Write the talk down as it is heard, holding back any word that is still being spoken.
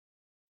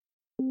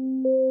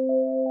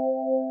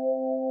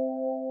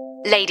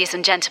Ladies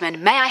and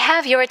gentlemen, may I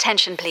have your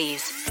attention,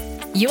 please?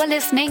 You are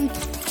listening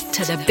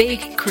to the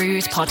Big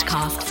Cruise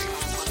Podcast.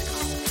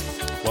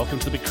 Welcome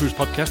to the Big Cruise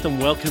Podcast and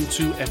welcome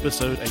to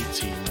episode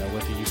 18. Now,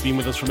 whether you've been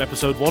with us from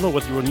episode 1 or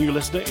whether you're a new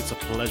listener, it's a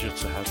pleasure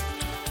to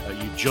have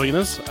you join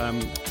us.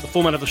 The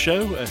format of the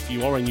show, if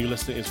you are a new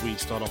listener, is we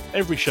start off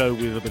every show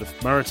with a bit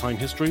of maritime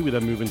history. We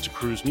then move into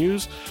cruise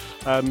news.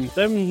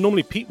 Then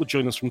normally Pete would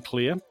join us from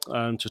Clear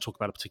to talk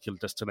about a particular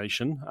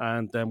destination,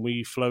 and then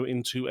we flow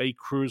into a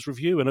cruise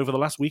review. And over the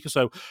last week or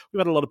so, we've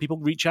had a lot of people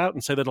reach out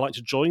and say they'd like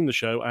to join the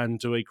show and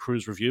do a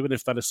cruise review. And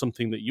if that is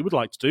something that you would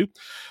like to do,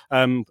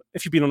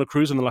 if you've been on a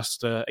cruise in the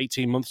last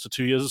 18 months to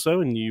 2 years or so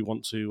and you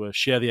want to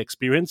share the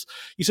experience,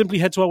 you simply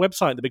head to our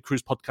website,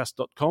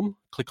 thebigcruisepodcast.com,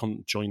 click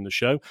on join the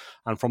show,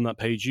 and from that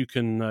page you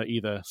can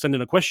either send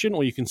in a question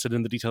or you can send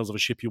in the details of a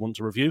ship you want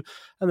to review,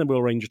 and then we'll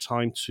arrange a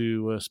time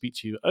to speak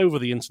to you over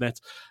the internet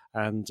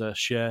and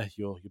share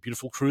your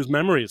beautiful cruise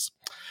memories.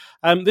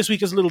 This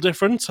week is a little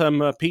different.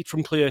 Pete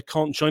from Clear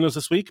can't join us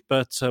this week,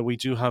 but we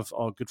do have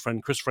our good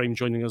friend Chris Frame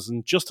joining us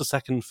in just a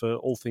second for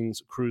all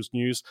things cruise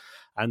news.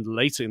 And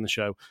later in the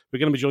show, we're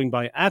going to be joined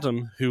by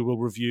Adam, who will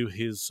review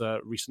his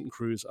recent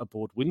cruise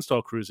aboard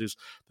Windstar Cruises,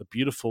 the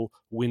beautiful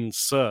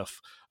Windsurf,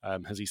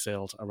 as he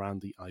sailed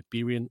around the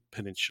Iberian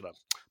Peninsula.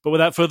 But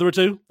without further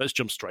ado, let's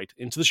jump straight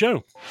into the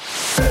show.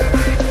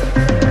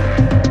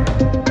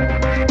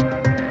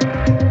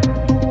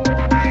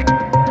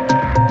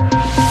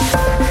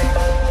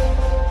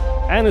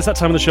 And it's that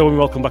time of the show when we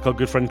welcome back our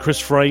good friend Chris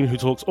Frame, who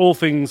talks all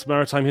things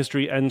maritime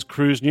history and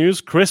cruise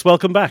news. Chris,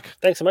 welcome back.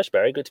 Thanks so much,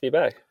 Barry. Good to be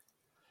back.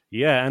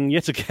 Yeah, and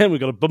yet again, we've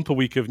got a bumper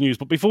week of news.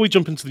 But before we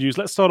jump into the news,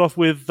 let's start off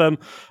with a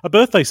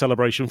birthday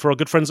celebration for our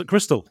good friends at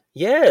Crystal.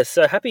 Yeah,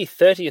 so happy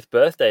 30th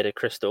birthday to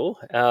Crystal.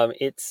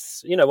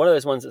 It's, one of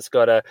those ones that's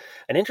got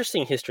an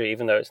interesting history,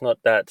 even though it's not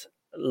that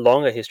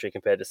longer history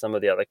compared to some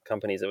of the other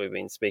companies that we've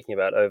been speaking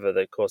about over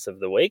the course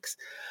of the weeks.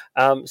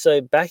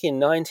 So back in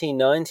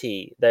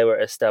 1990, they were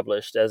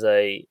established as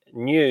a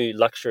new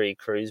luxury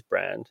cruise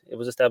brand. It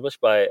was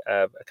established by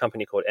a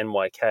company called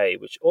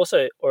NYK, which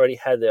also already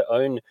had their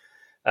own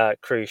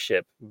cruise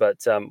ship, but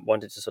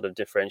wanted to sort of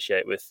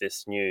differentiate with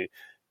this new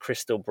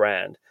Crystal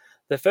brand.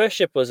 The first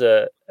ship was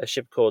a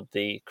ship called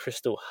the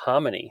Crystal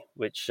Harmony,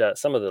 which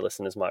some of the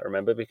listeners might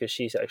remember because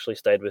she's actually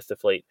stayed with the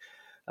fleet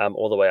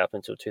all the way up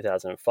until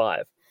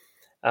 2005.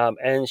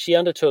 And she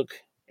undertook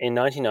in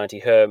 1990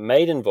 her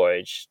maiden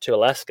voyage to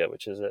Alaska,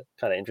 which is a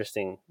kind of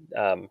interesting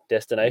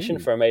destination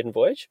for a maiden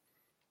voyage.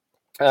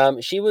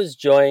 She was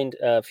joined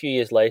a few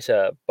years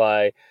later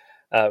by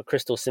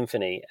Crystal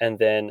Symphony, and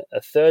then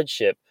a third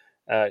ship,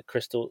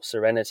 Crystal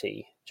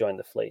Serenity, joined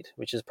the fleet,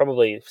 which is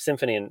probably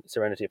Symphony and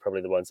Serenity are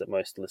probably the ones that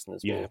most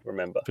listeners will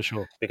remember, for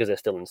sure, because they're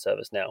still in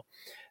service now.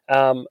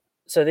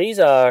 So these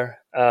are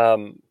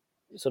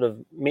sort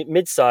of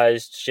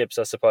mid-sized ships,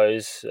 I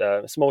suppose,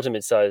 small to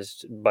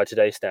mid-sized by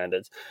today's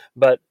standards,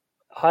 but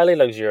highly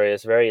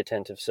luxurious, very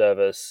attentive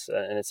service,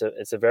 and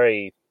it's a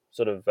very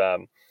sort of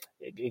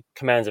it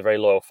commands a very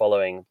loyal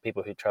following.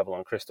 People who travel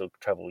on Crystal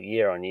travel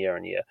year on year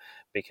on year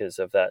because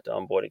of that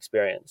onboard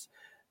experience.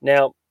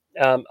 Now,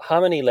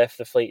 Harmony left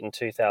the fleet in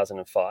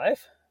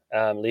 2005,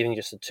 leaving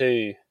just the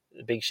two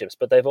big ships,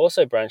 but they've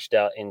also branched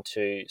out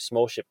into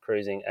small ship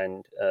cruising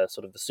and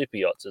sort of the super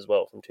yachts as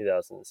well from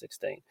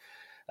 2016.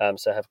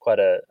 So have quite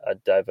a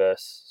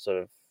diverse sort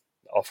of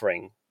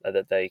offering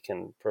that they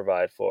can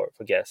provide for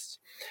guests.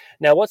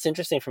 Now, what's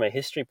interesting from a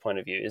history point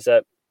of view is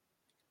that,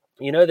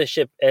 the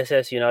ship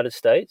SS United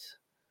States?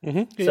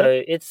 Mm-hmm, yeah.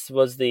 So it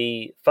was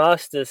the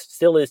fastest,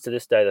 still is to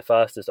this day, the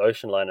fastest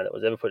ocean liner that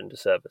was ever put into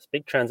service.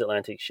 Big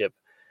transatlantic ship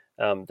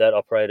that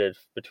operated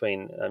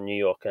between New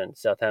York and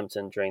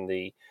Southampton during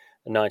the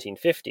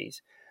 1950s.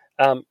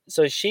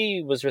 So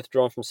she was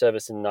withdrawn from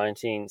service in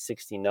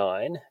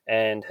 1969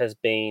 and has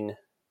been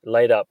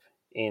laid up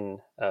in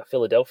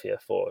Philadelphia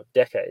for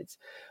decades.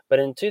 But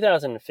in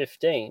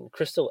 2015,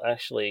 Crystal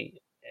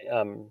actually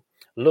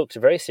looked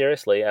very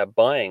seriously at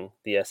buying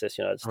the SS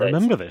United States. I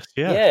remember this,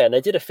 yeah. Yeah, and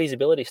they did a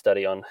feasibility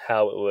study on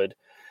how it would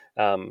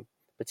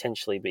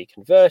potentially be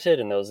converted,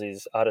 and there was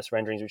these artist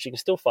renderings, which you can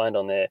still find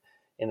on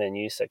in their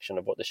news section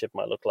of what the ship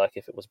might look like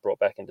if it was brought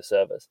back into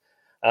service.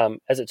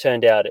 As it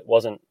turned out, it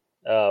wasn't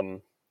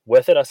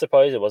worth it, I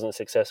suppose. It wasn't a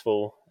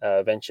successful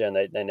venture, and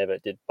they never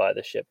did buy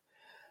the ship.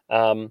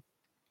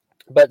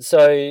 But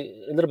so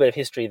a little bit of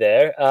history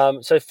there.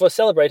 So for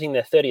celebrating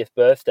their 30th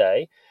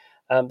birthday,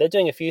 they're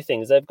doing a few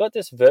things. They've got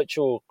this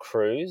virtual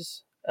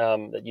cruise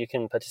that you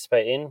can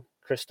participate in.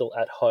 Crystal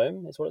at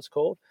Home is what it's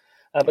called.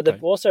 But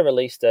they've also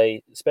released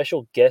a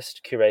special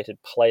guest curated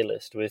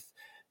playlist with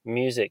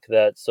music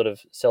that sort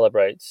of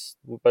celebrates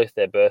both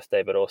their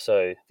birthday, but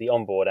also the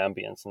onboard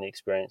ambience and the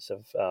experience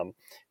of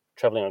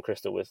traveling on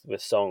Crystal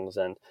with songs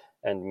and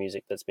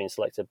music that's been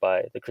selected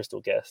by the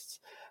Crystal guests.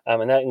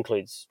 And that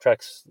includes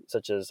tracks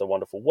such as A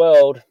Wonderful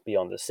World,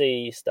 Beyond the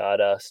Sea,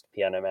 Stardust,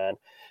 Piano Man,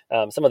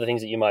 some of the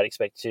things that you might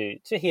expect to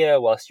hear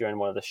whilst you're in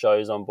one of the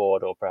shows on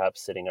board, or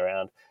perhaps sitting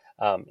around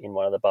in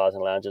one of the bars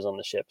and lounges on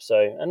the ship.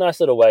 So a nice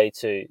little way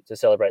to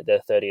celebrate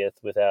their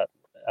 30th without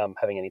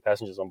having any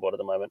passengers on board at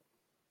the moment.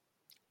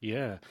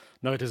 Yeah,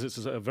 no, it is. It's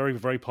a very,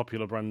 very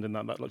popular brand in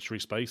that luxury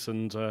space,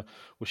 and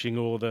wishing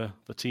all the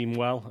team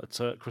well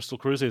at Crystal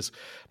Cruises.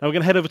 Now we're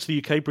going to head over to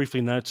the UK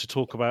briefly now to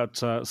talk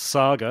about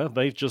Saga.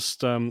 They've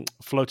just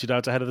floated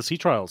out ahead of the sea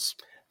trials.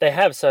 They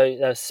have.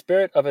 So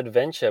Spirit of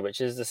Adventure, which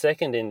is the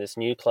second in this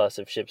new class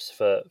of ships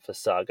for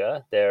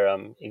Saga. Their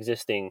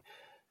existing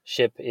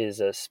ship is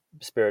a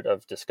Spirit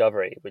of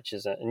Discovery, which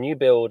is a new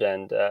build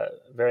and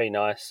very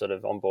nice sort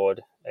of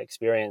onboard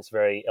experience,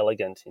 very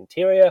elegant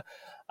interior.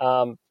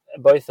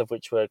 Both of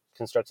which were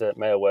constructed at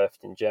Meyer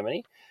Werft in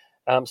Germany.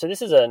 So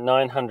this is a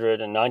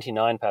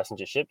 999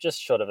 passenger ship, just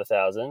short of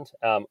 1,000,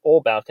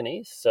 all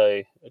balconies,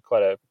 so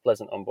quite a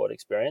pleasant onboard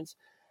experience,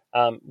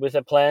 with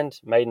a planned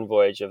maiden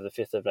voyage of the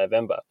 5th of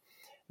November.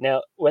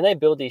 Now, when they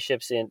build these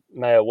ships in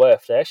Meyer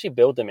Werft, they actually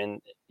build them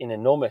in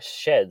enormous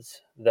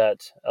sheds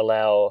that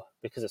allow,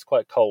 because it's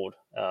quite cold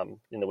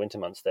in the winter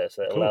months there,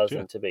 so it allows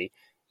them to be,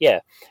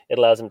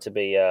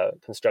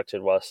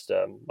 constructed whilst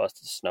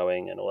it's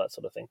snowing and all that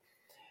sort of thing.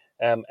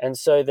 And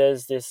so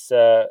there's this,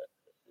 the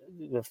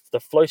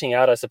floating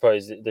out, I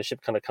suppose, the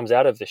ship kind of comes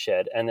out of the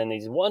shed, and then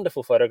these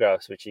wonderful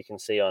photographs, which you can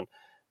see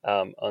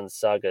on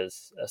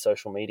Saga's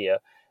social media,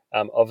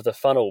 of the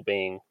funnel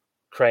being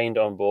craned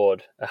on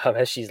board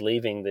as she's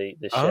leaving the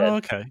shed. Oh,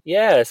 okay.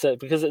 Yeah, so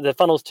because the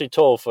funnel's too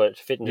tall for it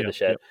to fit into the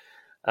shed.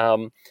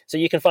 So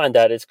you can find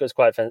that it's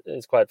quite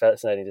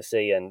fascinating to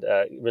see, and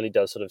it really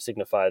does sort of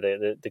signify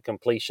the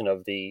completion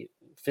of the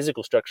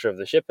physical structure of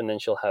the ship, and then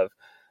she'll have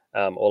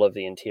all of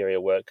the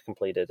interior work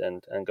completed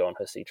and go on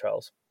her sea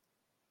trials.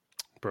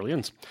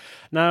 Brilliant.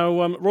 Now,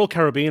 Royal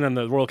Caribbean and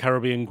the Royal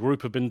Caribbean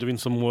Group have been doing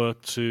some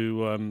work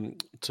to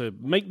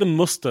make the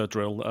muster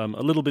drill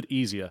a little bit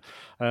easier.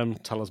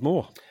 Tell us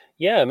more.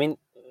 Yeah, I mean,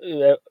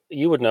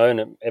 you would know,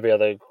 and every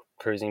other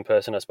cruising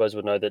person, I suppose,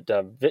 would know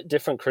that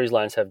different cruise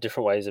lines have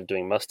different ways of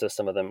doing muster.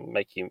 Some of them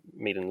make you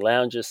meet in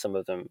lounges. Some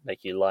of them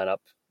make you line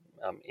up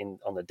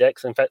on the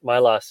decks. In fact, my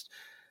last...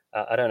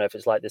 I don't know if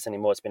it's like this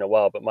anymore. It's been a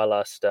while, but my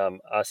last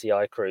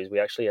RCI cruise, we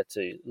actually had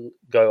to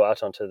go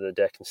out onto the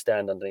deck and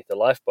stand underneath the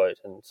lifeboat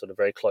and sort of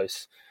very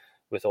close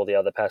with all the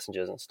other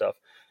passengers and stuff.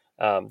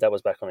 That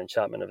was back on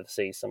Enchantment of the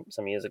Seas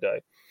some years ago.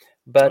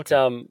 But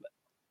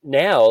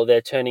now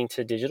they're turning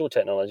to digital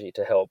technology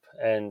to help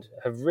and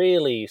have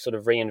really sort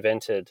of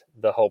reinvented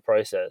the whole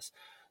process.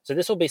 So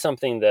this will be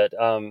something that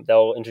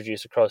they'll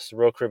introduce across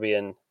Royal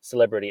Caribbean,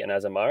 Celebrity, and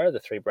Azamara, the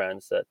three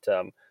brands that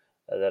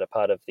are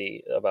part of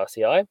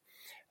RCI.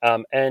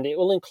 And it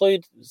will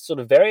include sort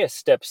of various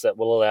steps that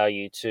will allow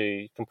you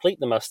to complete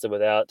the muster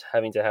without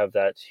having to have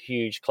that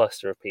huge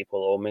cluster of people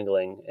all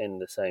mingling in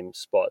the same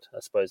spot. I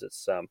suppose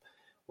it's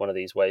one of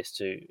these ways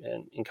to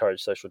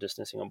encourage social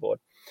distancing on board.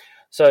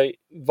 So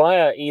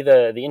via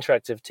either the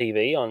interactive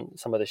TV on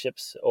some of the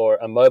ships or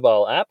a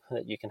mobile app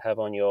that you can have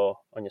on your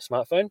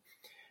smartphone,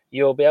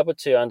 you'll be able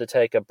to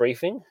undertake a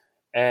briefing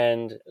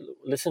and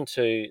listen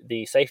to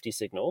the safety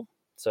signal.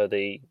 So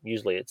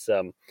usually it's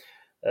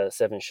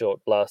 7 short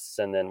blasts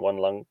and then 1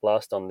 long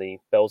blast on the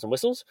bells and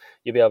whistles.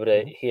 You'll be able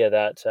to hear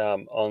that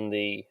on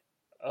the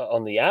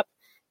app.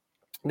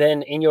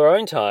 Then in your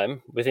own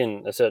time,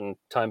 within a certain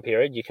time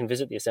period, you can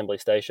visit the assembly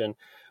station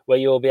where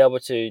you'll be able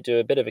to do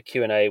a bit of a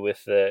Q&A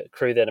with the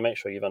crew there to make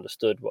sure you've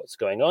understood what's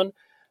going on.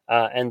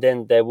 And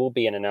then there will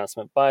be an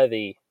announcement by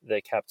the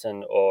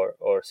captain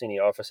or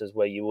senior officers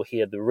where you will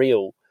hear the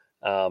real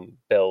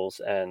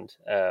bells and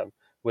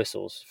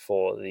whistles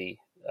for the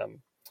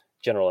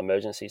general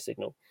emergency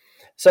signal.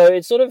 So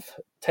it's sort of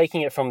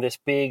taking it from this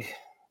big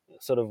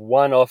sort of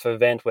one-off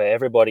event where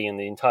everybody in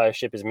the entire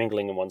ship is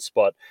mingling in one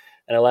spot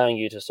and allowing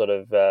you to sort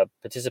of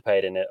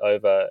participate in it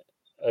over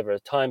a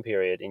time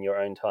period in your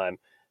own time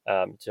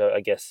to, I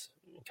guess,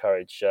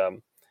 encourage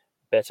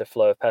better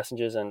flow of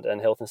passengers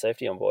and health and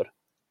safety on board.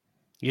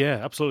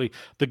 Yeah, absolutely.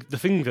 The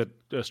thing that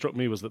struck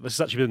me was that this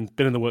has actually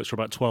been in the works for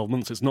about 12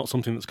 months. It's not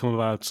something that's come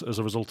about as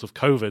a result of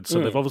COVID.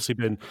 So they've obviously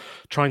been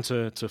trying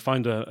to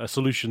find a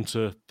solution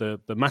to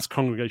the mass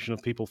congregation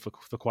of people for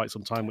quite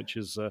some time, which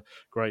is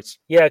great.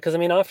 Yeah, because, I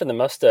mean, after the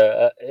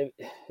muster,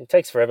 it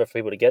takes forever for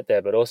people to get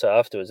there, but also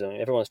afterwards, I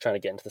mean, everyone's trying to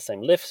get into the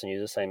same lifts and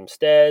use the same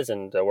stairs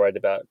and are worried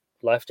about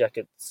life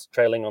jackets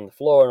trailing on the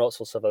floor and all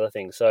sorts of other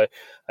things. So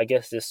I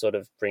guess this sort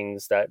of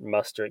brings that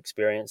muster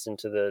experience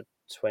into the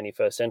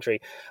 21st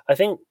century. I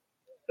think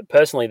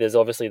personally there's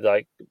obviously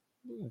like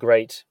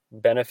great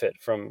benefit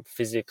from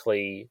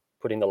physically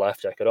putting the life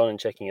jacket on and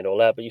checking it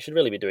all out, but you should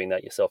really be doing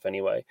that yourself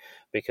anyway,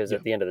 because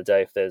at the end of the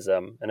day, if there's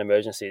an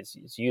emergency,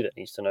 it's you that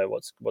needs to know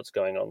what's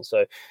going on.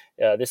 So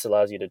this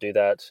allows you to do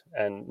that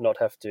and not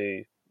have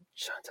to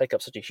take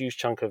up such a huge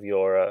chunk of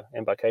your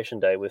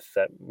embarkation day with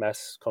that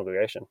mass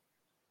congregation.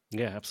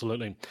 Yeah,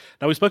 absolutely.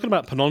 Now, we've spoken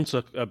about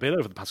Ponanta a bit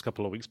over the past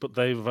couple of weeks, but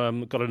they've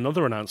got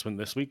another announcement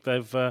this week.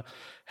 They've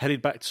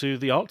headed back to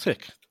the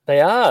Arctic. They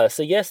are.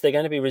 So, yes, they're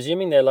going to be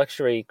resuming their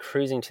luxury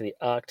cruising to the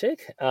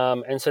Arctic.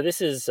 And so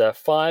this is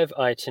 5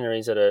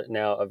 itineraries that are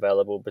now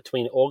available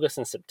between August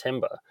and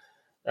September.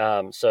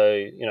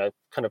 So,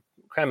 kind of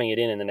cramming it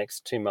in the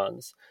next 2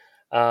 months.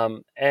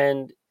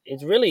 And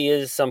it really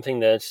is something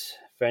that,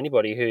 for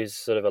anybody who's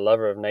sort of a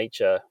lover of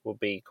nature, will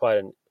be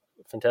quite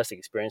fantastic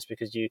experience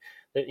because the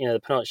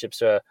Penant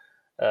ships are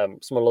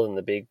smaller than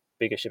the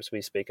bigger ships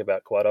we speak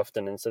about quite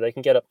often, and so they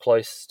can get up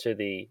close to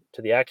the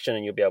action,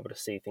 and you'll be able to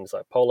see things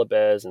like polar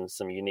bears and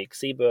some unique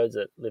seabirds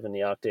that live in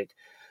the Arctic.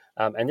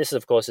 And this,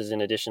 of course, is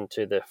in addition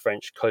to the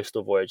French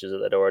coastal voyages that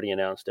they'd already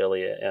announced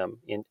earlier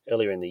in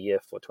the year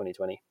for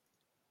 2020.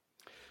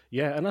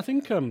 Yeah, and I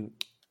think I'm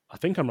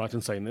right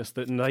in saying this,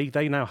 that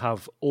they now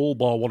have all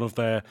bar one of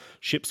their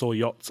ships or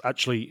yachts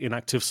actually in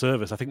active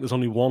service. I think there's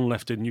only one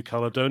left in New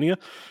Caledonia,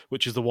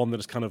 which is the one that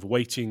is kind of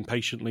waiting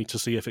patiently to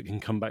see if it can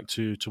come back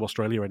to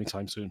Australia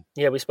anytime soon.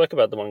 Yeah, we spoke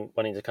about the one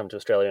wanting to come to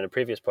Australia in a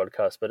previous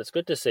podcast, but it's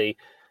good to see,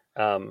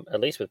 at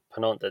least with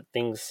Penant, that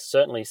things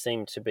certainly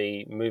seem to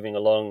be moving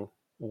along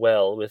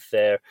well with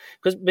their...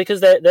 Because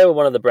they were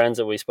one of the brands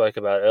that we spoke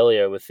about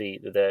earlier with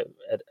their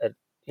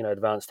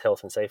advanced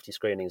health and safety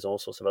screenings and all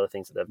sorts of other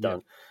things that they've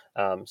done.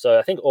 So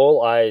I think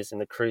all eyes in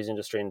the cruise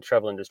industry and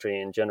travel industry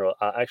in general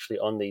are actually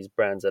on these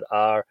brands that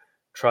are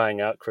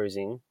trying out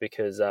cruising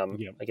because I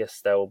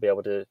guess they will be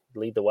able to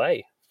lead the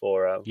way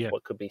for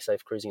what could be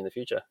safe cruising in the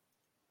future.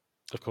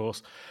 Of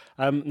course.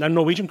 Now,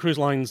 Norwegian Cruise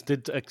Lines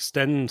did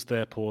extend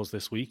their pause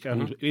this week,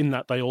 and in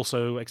that they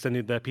also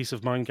extended their peace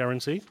of mind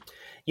guarantee.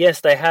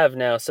 Yes, they have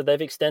now. So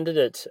they've extended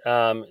it.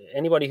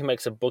 Anybody who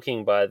makes a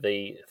booking by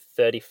the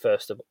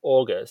 31st of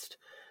August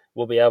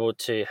will be able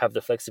to have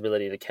the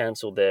flexibility to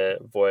cancel their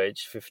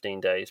voyage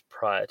 15 days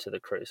prior to the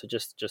cruise. So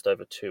just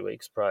over 2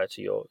 weeks prior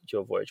to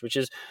your voyage, which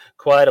is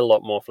quite a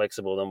lot more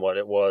flexible than what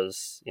it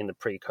was in the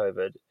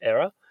pre-COVID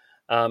era.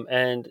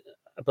 And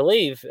I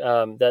believe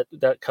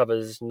that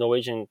covers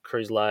Norwegian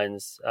Cruise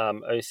Lines,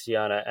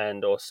 Oceania,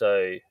 and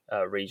also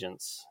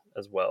Regents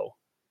as well.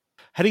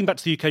 Heading back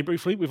to the UK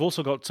briefly, we've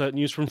also got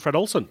news from Fred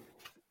Olsen.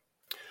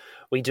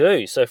 We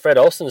do. So Fred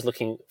Olsen is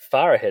looking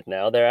far ahead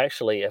now. They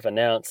actually have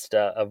announced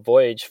a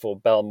voyage for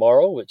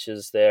Balmoral, which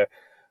is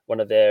one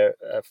of their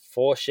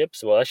 4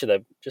 ships. Well, actually,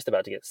 they're just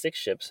about to get 6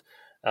 ships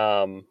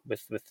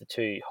with the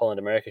 2 Holland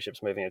America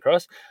ships moving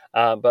across.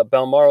 But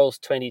Balmoral's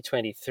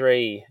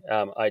 2023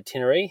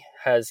 itinerary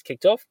has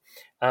kicked off.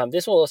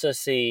 This will also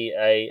see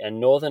a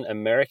Northern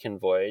American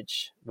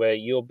voyage where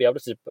you'll be able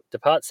to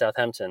depart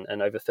Southampton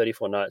and over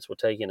 34 nights will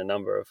take in a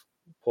number of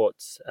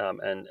ports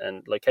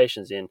and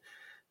locations in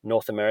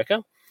North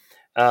America,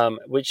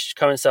 which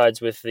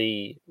coincides with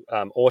the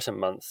autumn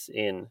months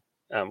in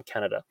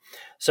Canada.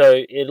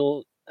 So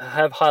it'll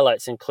have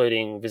highlights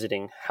including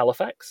visiting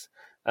Halifax,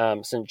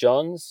 St.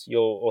 John's.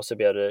 You'll also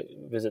be able to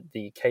visit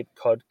the Cape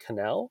Cod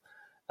Canal,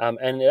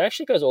 and it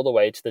actually goes all the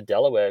way to the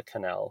Delaware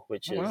Canal,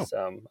 which is,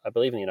 I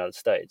believe, in the United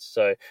States.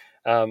 So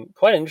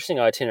quite an interesting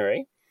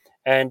itinerary.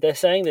 And they're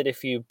saying that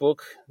if you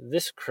book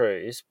this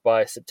cruise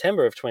by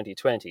September of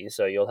 2020,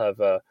 so you'll have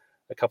a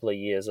couple of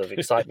years of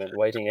excitement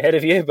waiting ahead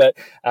of you, but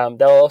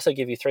they'll also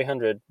give you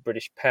 £300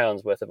 British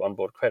worth of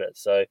onboard credit.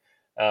 So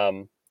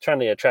trying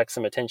to attract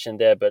some attention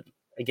there, but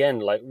again,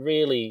 like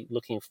really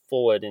looking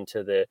forward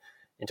into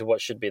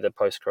what should be the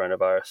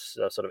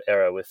post-coronavirus sort of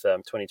era with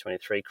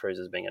 2023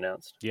 cruises being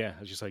announced. Yeah,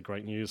 as you say,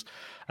 great news.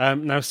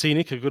 Now,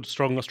 Scenic, a good,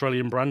 strong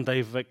Australian brand,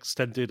 they've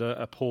extended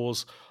a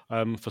pause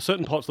for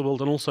certain parts of the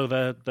world and also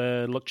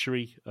their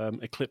luxury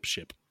Eclipse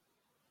ship.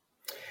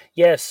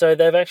 Yeah, so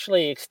they've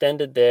actually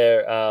extended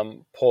their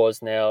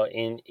pause now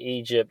in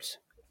Egypt,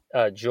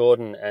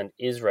 Jordan, and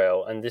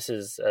Israel. And this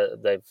is,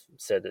 they've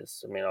said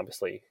this, I mean,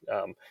 obviously,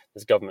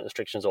 there's government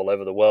restrictions all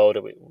over the world.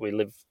 We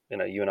live,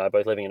 you and I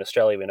both living in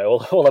Australia, we know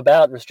all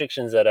about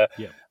restrictions that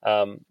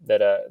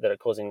are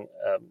causing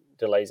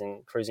delays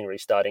in cruising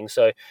restarting.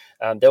 So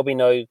there'll be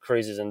no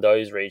cruises in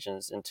those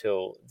regions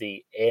until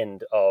the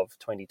end of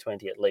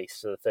 2020 at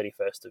least. So the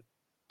 31st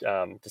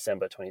of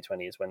December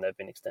 2020 is when they've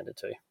been extended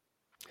to.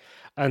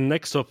 And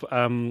next up,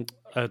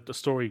 a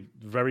story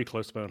very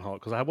close to my own heart,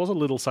 because I was a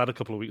little sad a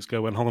couple of weeks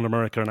ago when Holland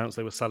America announced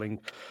they were selling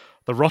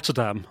the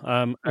Rotterdam.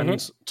 And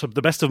to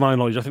the best of my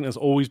knowledge, I think there's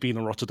always been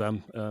a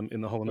Rotterdam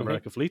in the Holland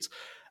America fleet.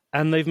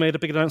 And they've made a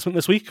big announcement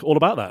this week all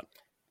about that.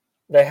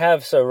 They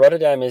have. So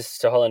Rotterdam is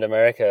to Holland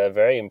America a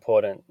very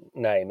important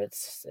name.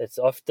 It's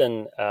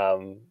often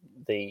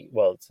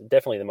it's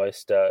definitely the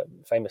most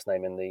famous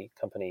name in the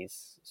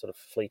company's sort of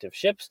fleet of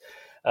ships.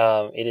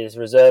 It is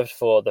reserved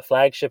for the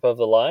flagship of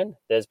the line.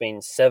 There's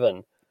been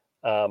 7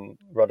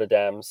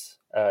 Rotterdams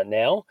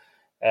now,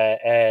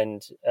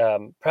 and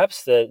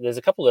perhaps there's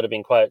a couple that have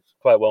been quite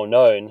well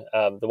known.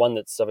 The one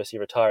that's obviously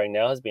retiring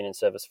now has been in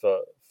service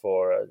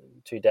for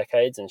 2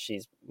 decades, and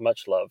she's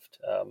much loved.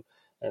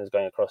 And is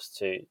going across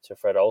to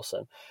Fred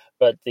Olsen.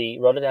 But the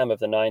Rotterdam of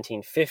the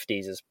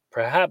 1950s is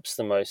perhaps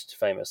the most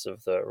famous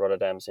of the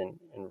Rotterdams in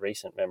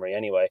recent memory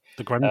anyway.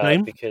 The Grand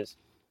Dame?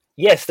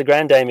 Yes, the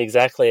Grand Dame,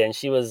 exactly. And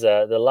she was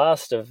the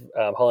last of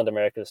Holland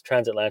America's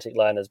transatlantic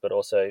liners, but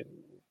also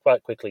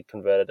quite quickly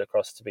converted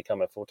across to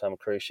become a full-time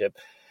cruise ship,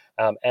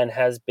 and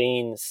has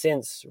been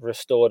since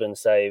restored and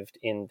saved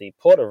in the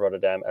port of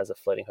Rotterdam as a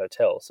floating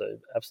hotel. So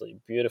absolutely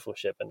beautiful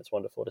ship, and it's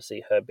wonderful to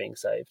see her being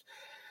saved.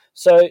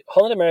 So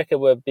Holland America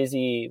were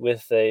busy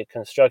with the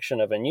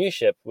construction of a new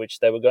ship, which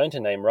they were going to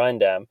name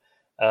Rheindamm,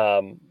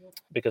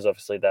 because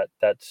obviously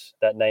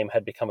that name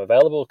had become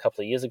available a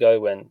couple of years ago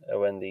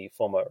when the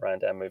former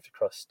Randam moved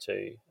across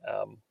to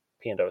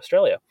P&O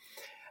Australia.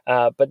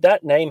 But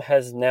that name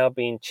has now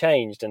been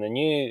changed, and the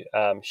new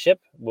ship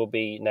will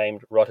be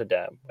named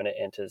Rotterdam when it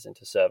enters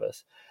into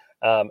service.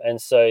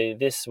 And so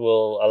this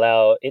will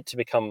allow it to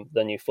become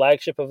the new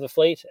flagship of the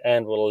fleet,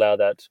 and will allow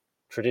that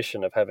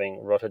tradition of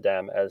having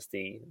Rotterdam as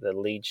the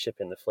lead ship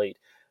in the fleet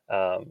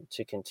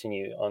to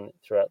continue on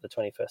throughout the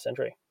 21st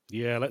century.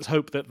 Yeah, let's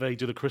hope that they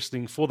do the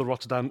christening for the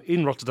Rotterdam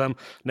in Rotterdam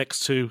next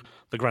to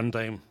the Grand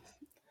Dame.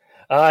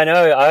 I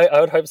know. I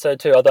would hope so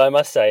too. Although I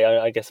must say,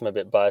 I guess I'm a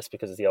bit biased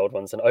because the old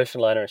one's an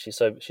ocean liner, and she's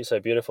so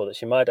beautiful that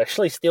she might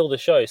actually steal the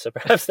show. So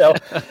perhaps they'll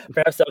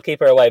keep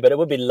her away. But it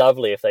would be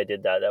lovely if they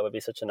did that. That would be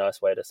such a nice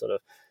way to sort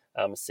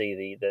of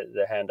see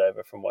the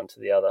handover from one to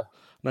the other.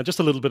 Now, just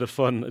a little bit of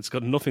fun. It's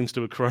got nothing to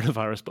do with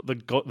coronavirus, but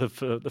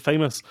the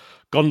famous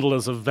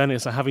gondolas of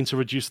Venice are having to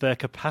reduce their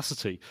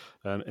capacity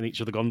in each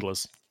of the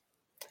gondolas.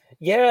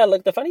 Yeah,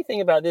 look, the funny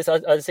thing about this,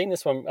 I've seen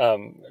this one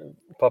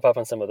pop up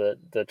on some of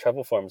the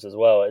travel forums as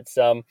well. It's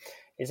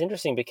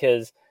interesting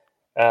because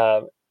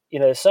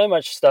there's so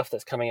much stuff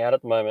that's coming out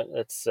at the moment.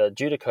 It's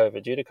due to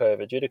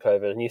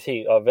COVID, and you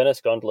see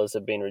Venice gondolas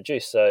have been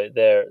reduced, so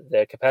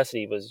their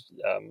capacity was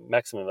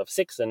maximum of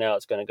 6, and now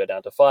it's going to go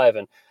down to 5.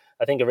 And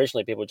I think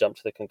originally people jumped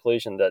to the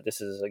conclusion that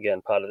this is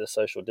again part of the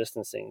social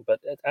distancing, but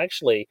it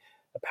actually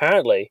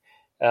apparently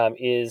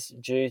is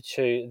due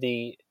to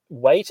the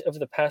weight of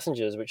the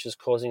passengers, which is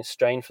causing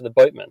strain for the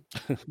boatmen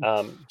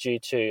due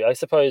to, I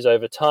suppose,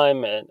 over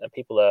time, and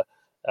people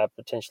are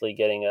potentially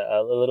getting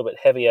a little bit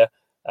heavier,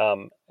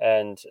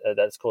 and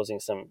that's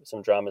causing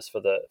some dramas for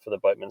the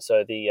boatmen.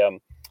 So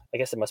I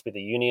guess it must be the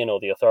union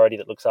or the authority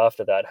that looks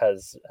after that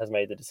has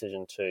made the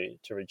decision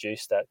to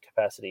reduce that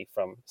capacity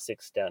from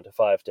 6 down to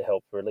 5 to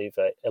help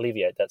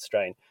alleviate that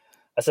strain.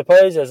 I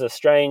suppose as a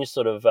strange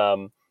sort of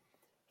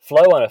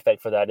flow-on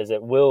effect for that is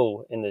it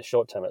will, in the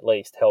short term at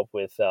least, help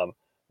with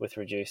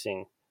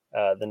reducing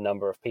the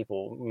number of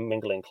people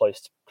mingling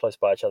close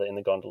by each other in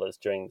the gondolas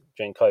during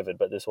COVID.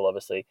 But this will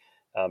obviously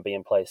be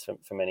in place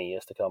for many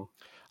years to come.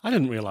 I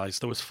didn't realise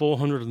there was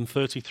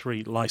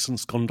 433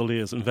 licensed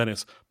gondoliers in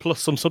Venice, plus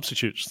some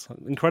substitutes.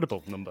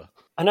 Incredible number.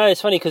 I know,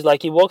 it's funny because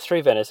like you walk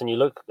through Venice and you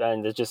look,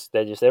 and they're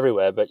just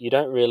everywhere, but you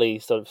don't really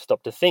sort of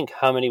stop to think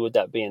how many would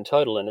that be in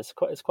total, and it's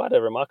quite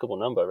a remarkable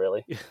number,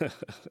 really.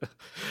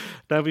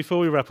 Now, before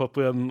we wrap up,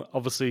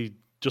 obviously,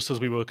 just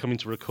as we were coming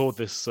to record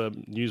this,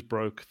 news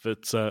broke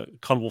that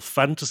Carnival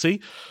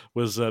Fantasy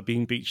was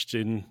being beached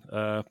in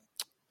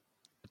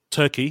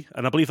Turkey,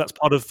 and I believe that's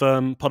part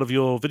of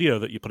your video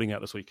that you're putting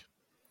out this week.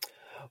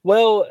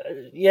 Well,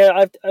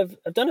 yeah, I've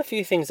done a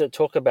few things that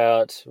talk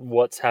about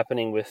what's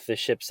happening with the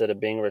ships that are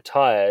being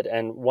retired,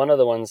 and one of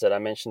the ones that I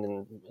mentioned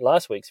in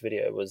last week's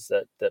video was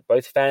that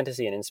both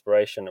Fantasy and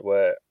Inspiration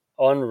were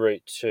en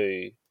route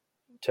to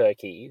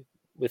Turkey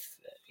with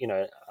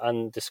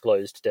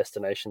undisclosed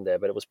destination there,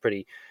 but it was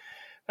pretty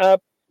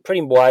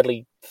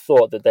widely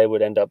thought that they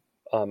would end up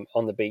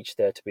on the beach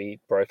there to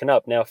be broken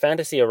up. Now,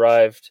 Fantasy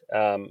arrived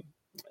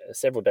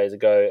several days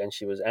ago, and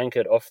she was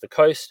anchored off the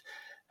coast,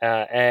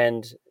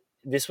 and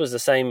this was the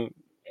same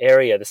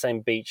area, the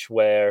same beach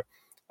where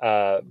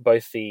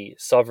both the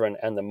Sovereign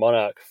and the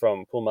Monarch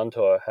from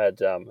Pullmantur had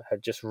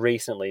just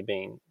recently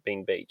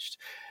been beached.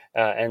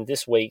 And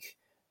this week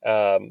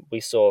we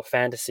saw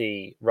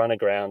Fantasy run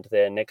aground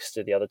there next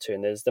to the other two,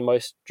 and there's the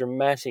most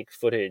dramatic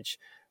footage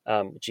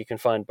which you can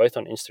find both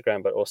on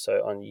Instagram but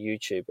also on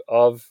YouTube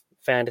of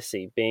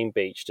Fantasy being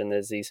beached. And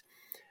there's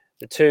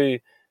the two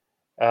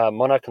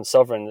Monarch and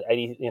Sovereign,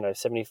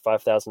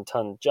 75,000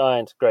 ton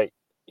giant, great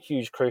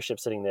huge cruise ship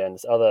sitting there, and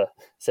this other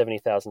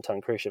 70,000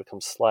 ton cruise ship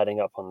comes sliding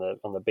up on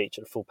the beach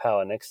at full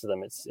power next to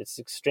them. It's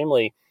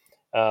extremely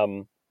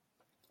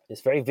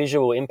it's very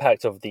visual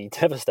impact of the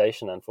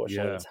devastation,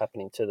 unfortunately, that's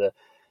happening to the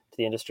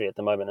industry at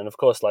the moment. And of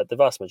course, like the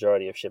vast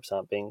majority of ships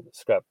aren't being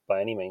scrapped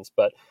by any means,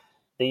 but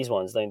these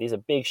ones, these are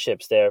big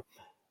ships. They've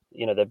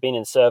been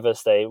in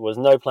service. There was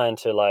no plan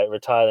to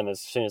retire them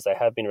as soon as they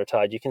have been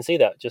retired. You can see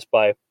that just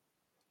by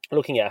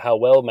looking at how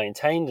well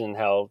maintained and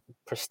how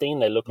pristine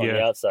they look on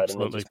the outside,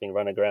 absolutely. And they're just being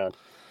run aground.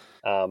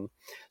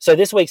 So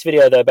this week's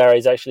video, though, Barry,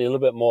 is actually a little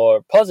bit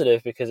more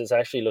positive because it's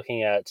actually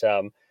looking at,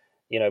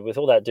 with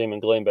all that doom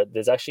and gloom, but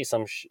there's actually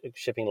some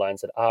shipping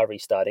lines that are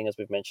restarting, as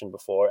we've mentioned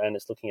before, and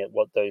it's looking at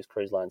what those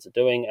cruise lines are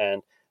doing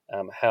and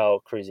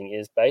how cruising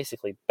is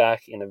basically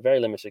back in a very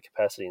limited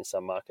capacity in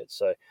some markets.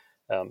 So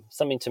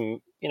something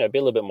to be a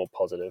little bit more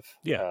positive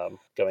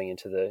going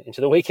into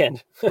the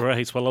weekend.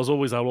 Great. Well,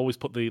 I'll always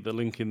put the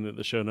link in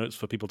the show notes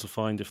for people to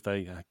find if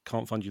they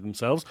can't find you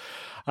themselves.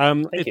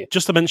 Thank you.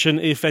 Just to mention,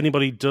 if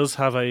anybody does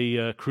have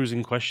a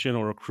cruising question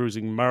or a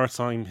cruising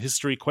maritime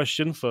history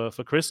question for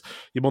Chris,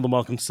 you're more than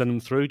welcome to send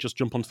them through. Just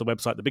jump onto the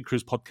website,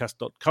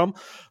 thebigcruisepodcast.com.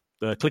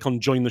 Click on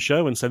Join the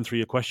Show and send through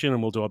your question,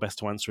 and we'll do our best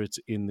to answer it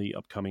in the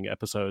upcoming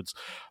episodes.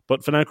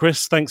 But for now,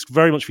 Chris, thanks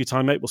very much for your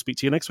time, mate. We'll speak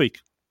to you next week.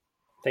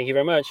 Thank you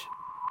very much.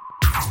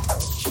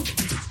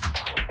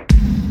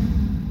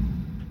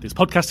 This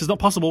podcast is not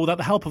possible without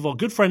the help of our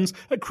good friends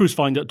at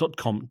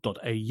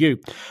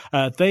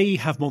cruisefinder.com.au. They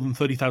have more than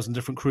 30,000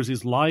 different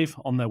cruises live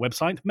on their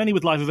website, many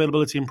with live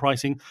availability and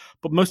pricing,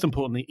 but most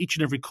importantly, each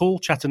and every call,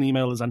 chat and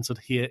email is answered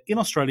here in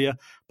Australia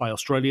by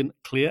Australian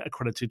Clear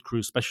accredited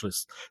cruise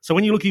specialists. So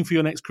when you're looking for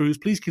your next cruise,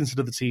 please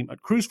consider the team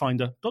at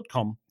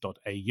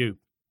cruisefinder.com.au.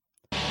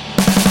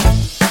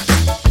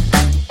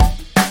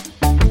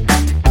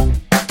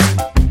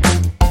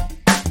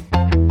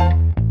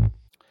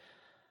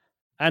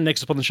 And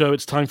next up on the show,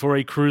 it's time for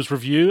a cruise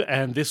review.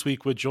 And this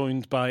week we're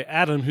joined by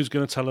Adam, who's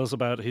going to tell us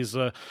about his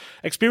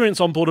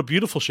experience on board a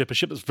beautiful ship, a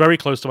ship that's very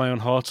close to my own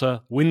heart,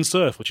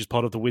 Windsurf, which is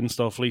part of the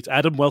Windstar fleet.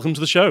 Adam, welcome to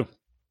the show.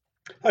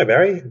 Hi,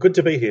 Barry. Good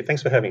to be here.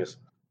 Thanks for having us.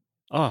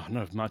 Oh,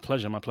 no, my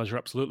pleasure,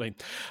 absolutely.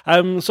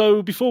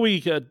 So before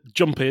we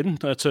jump in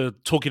to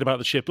talking about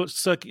the ship,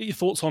 let's get your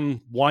thoughts on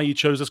why you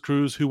chose this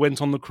cruise, who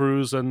went on the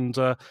cruise, and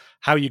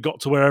how you got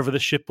to wherever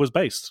this ship was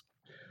based.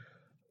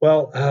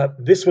 Well,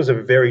 this was a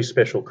very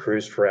special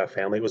cruise for our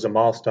family. It was a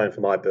milestone for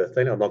my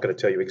birthday. Now, I'm not going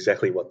to tell you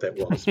exactly what that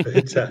was,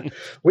 but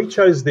we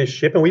chose this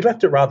ship and we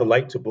left it rather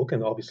late to book.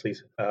 And obviously,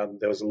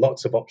 there was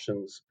lots of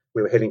options.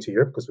 We were heading to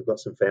Europe because we've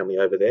got some family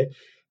over there.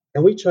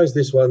 And we chose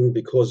this one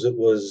because it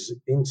was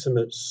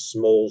intimate,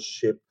 small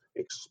ship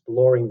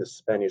exploring the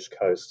Spanish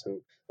coast. And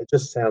it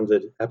just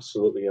sounded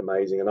absolutely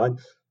amazing. And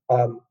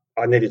I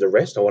needed a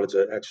rest. I wanted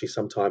to actually,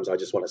 sometimes I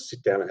just want to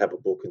sit down and have a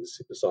book and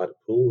sit beside a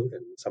pool.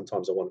 And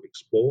sometimes I want to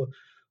explore.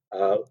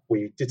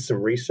 We did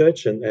some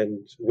research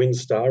and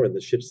Windstar and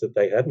the ships that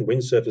they had, and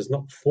Windsurf is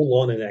not full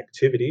on in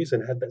activities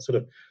and had that sort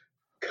of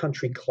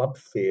country club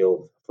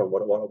feel from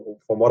what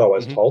I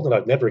was told, and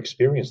I'd never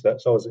experienced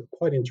that, so I was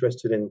quite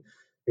interested in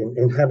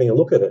having a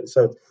look at it.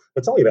 So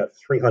it's only about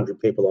 300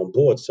 people on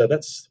board, so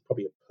that's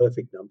probably a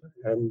perfect number.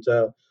 And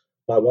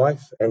my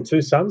wife and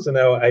two sons are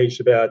now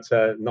aged about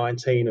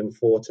 19 and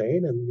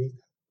 14, and we're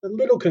a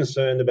little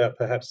concerned about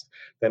perhaps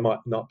there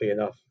might not be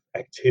enough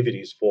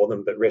activities for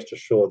them, but rest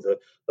assured the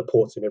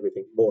ports and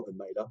everything more than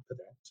made up for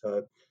that.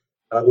 So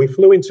we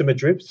flew into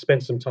Madrid,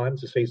 spent some time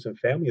to see some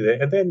family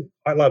there, and then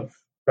I love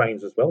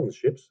trains as well and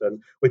ships, and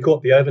we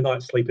caught the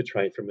overnight sleeper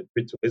train from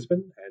Madrid to Lisbon,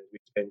 and we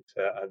spent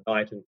a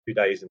night and 2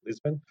 days in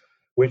Lisbon,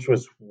 which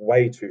was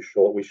way too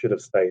short. We should have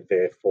stayed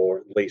there for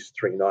at least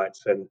 3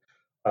 nights, and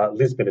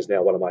Lisbon is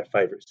now one of my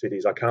favourite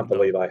cities. I can't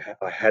believe I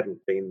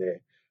hadn't been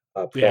there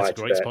prior to that. Yeah, it's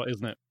a great spot,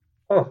 isn't it?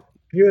 Oh,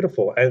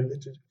 beautiful. And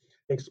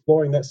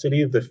exploring that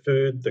city, the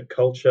food, the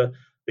culture,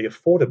 the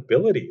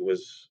affordability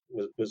was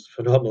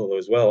phenomenal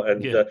as well.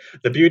 And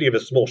the beauty of a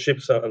small ship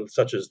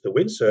such as the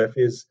Windsurf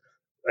is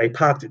they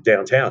parked it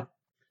downtown.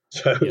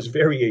 So it was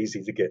very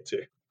easy to get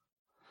to.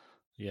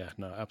 Yeah,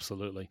 no,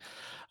 absolutely.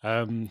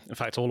 In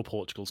fact, all of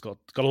Portugal's got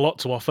a lot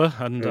to offer,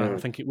 and I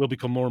think it will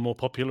become more and more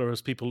popular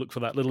as people look for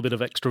that little bit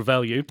of extra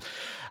value.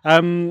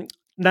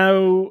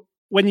 Now,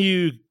 when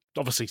you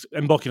obviously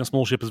embarking a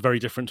small ship is very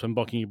different to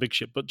embarking a big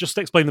ship, but just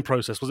explain the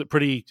process. Was it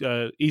pretty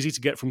easy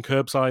to get from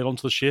curbside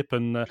onto the ship,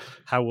 and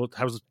how was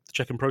the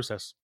check-in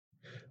process?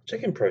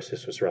 Check-in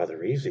process was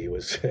rather easy. It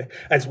was,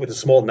 as with a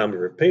small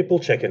number of people,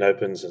 check-in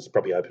opens. It's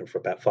probably open for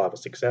about 5 or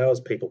 6 hours.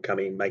 People come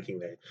in,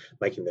 making their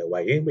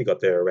way in. We got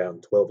there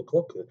around 12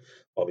 o'clock.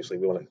 Obviously,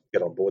 we want to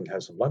get on board and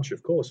have some lunch,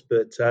 of course.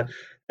 But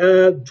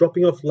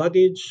dropping off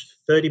luggage,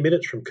 30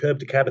 minutes from curb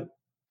to cabin.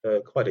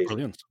 Quite easy.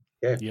 Brilliant.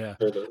 Yeah.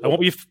 And what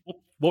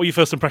were your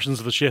first impressions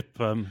of the ship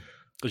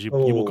as you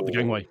walk up the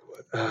gangway?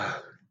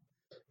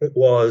 It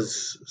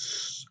was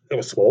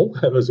small.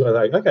 It was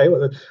like, okay.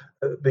 Well,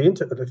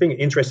 the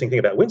interesting thing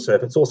about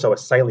Windsurf, it's also a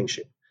sailing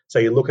ship. So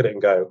you look at it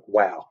and go,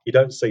 wow. You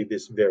don't see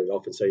this very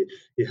often. So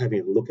you're having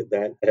a look at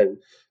that, and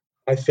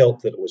I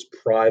felt that it was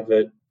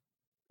private,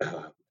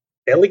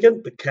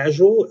 elegant but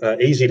casual,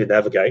 easy to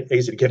navigate,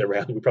 easy to get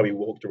around. We probably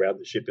walked around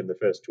the ship in the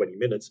first 20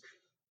 minutes.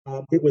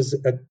 It was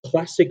a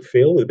classic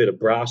feel with a bit of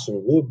brass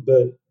and wood,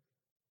 but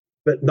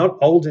not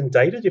old and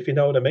dated, if you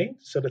know what I mean.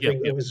 Sort of thing.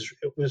 It was.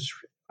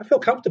 I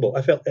felt comfortable.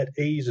 I felt at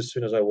ease as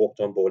soon as I walked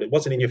on board. It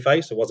wasn't in your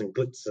face. It wasn't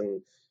glitz and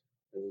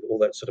all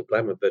that sort of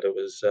glamour, but it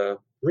was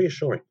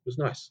reassuring. It was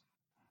nice.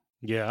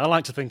 Yeah, I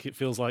like to think it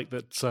feels like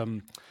that.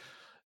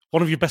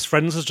 One of your best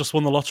friends has just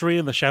won the lottery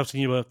and they're shouting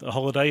you a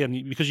holiday,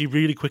 and because you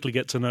really quickly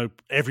get to know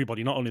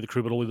everybody, not only the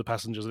crew but all of the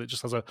passengers, it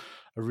just has a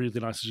really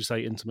nice, as you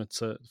say, intimate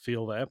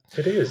feel there.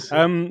 It is.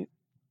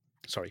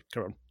 Sorry,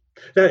 go on.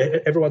 No,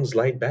 everyone's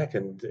laid back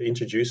and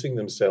introducing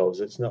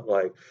themselves. It's not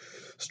like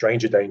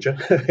stranger danger.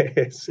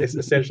 It's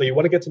essentially you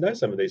want to get to know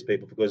some of these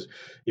people because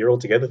you're all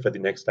together for the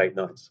next 8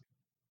 nights.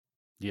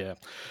 Yeah.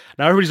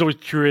 Now, everybody's always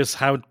curious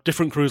how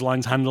different cruise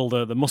lines handle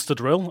the muster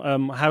drill.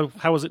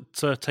 How was it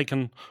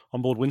taken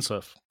on board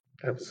Windsurf?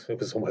 It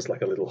was almost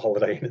like a little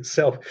holiday in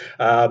itself.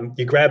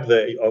 You grab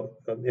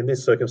in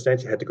this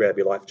circumstance, you had to grab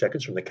your life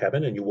jackets from the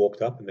cabin, and you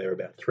walked up, and there were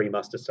about 3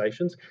 muster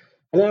stations.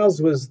 And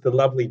ours was the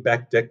lovely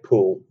back deck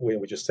pool, where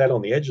we just sat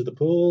on the edge of the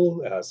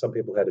pool. Some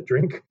people had a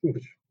drink,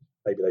 which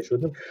maybe they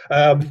shouldn't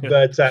have.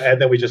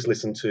 And then we just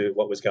listened to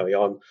what was going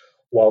on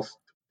whilst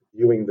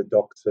viewing the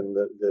docks and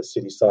the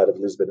city side of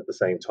Lisbon at the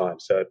same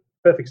time. So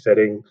perfect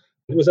setting.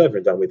 It was over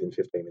and done within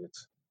 15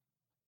 minutes.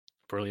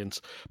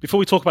 Brilliant. Before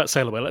we talk about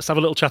Sail Away, let's have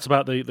a little chat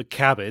about the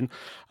cabin.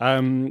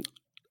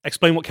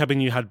 Explain what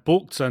cabin you had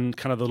booked and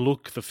kind of the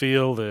look, the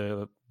feel,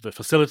 the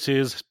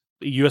facilities,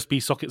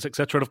 USB sockets,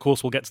 etc. And of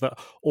course, we'll get to that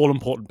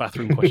all-important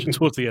bathroom question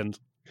towards the end.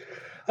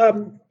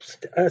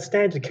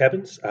 Standard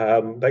cabins.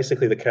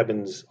 Basically, the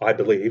cabins, I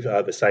believe,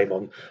 are the same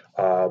on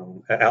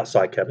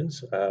outside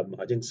cabins.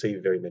 I didn't see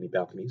very many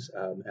balconies.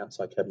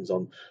 Outside cabins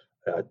on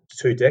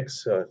 2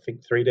 decks, I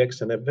think 3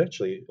 decks, and they're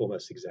virtually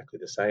almost exactly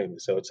the same.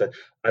 So it's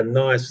a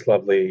nice,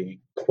 lovely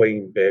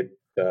queen bed,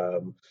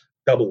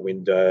 double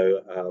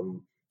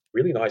window,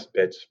 really nice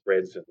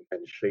bedspreads and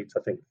sheets.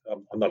 I think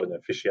I'm not an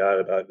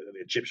aficionado, but the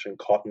Egyptian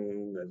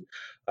cotton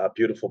and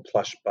beautiful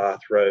plush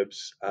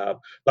bathrobes,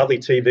 lovely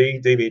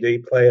TV,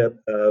 DVD player,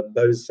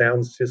 those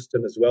sound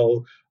system as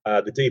well.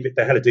 They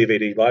had a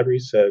DVD library,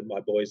 so my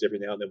boys every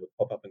now and then would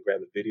pop up and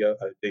grab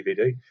a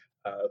DVD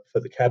for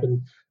the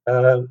cabin,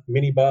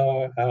 mini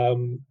bar,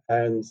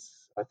 and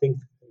I think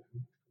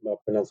my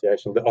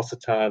pronunciation, the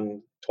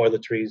Occitan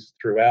toiletries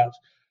throughout.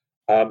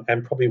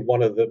 And probably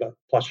one of the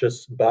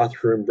plushest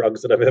bathroom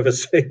rugs that I've ever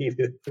seen.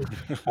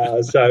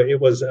 So it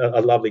was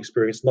a lovely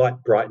experience,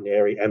 light, bright and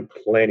airy, and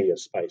plenty of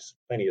space.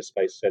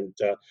 And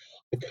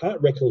I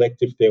can't recollect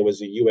if there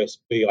was a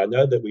USB. I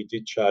know that we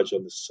did charge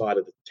on the side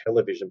of the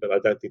television, but I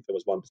don't think there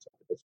was one beside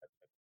the bedspread.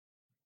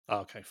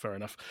 Okay, fair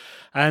enough.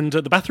 And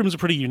the bathrooms are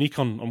pretty unique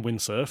on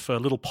Windsurf,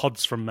 little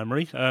pods from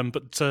memory.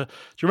 But do you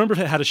remember if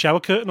it had a shower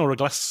curtain or a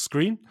glass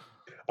screen?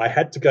 I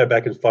had to go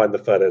back and find the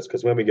photos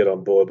because when we get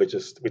on board, we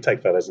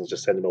take photos and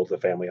just send them all to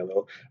the family, and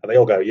they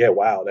all go, "Yeah,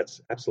 wow,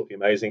 that's absolutely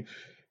amazing."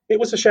 It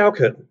was a shower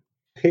curtain.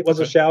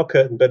 A shower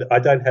curtain, but I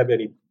don't have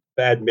any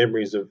bad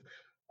memories of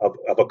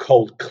a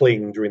cold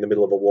cling during the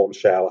middle of a warm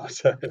shower.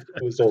 So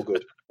it was all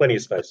good. Plenty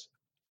of space.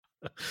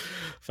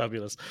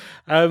 Fabulous.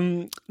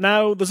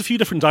 Now, there's a few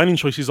different dining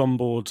choices on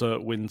board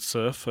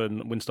Windsurf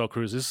and Windstar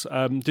Cruises.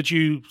 Did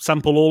you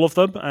sample all of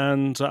them?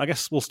 And I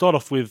guess we'll start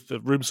off with the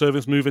room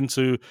service, move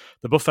into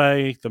the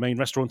buffet, the main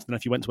restaurant, and then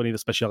if you went to any of the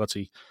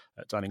specialty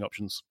dining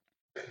options.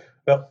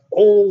 Well,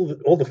 all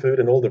the food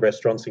and all the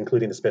restaurants,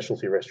 including the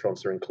specialty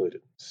restaurants, are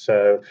included.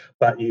 So,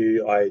 but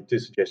I do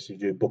suggest you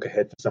do book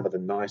ahead for some of the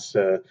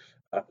nicer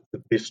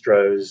the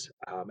bistros,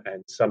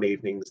 and some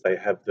evenings they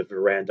have the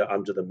veranda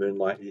under the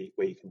moonlight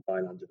where you can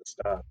dine under the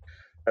stars.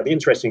 Now, the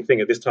interesting thing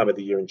at this time of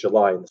the year in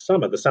July in the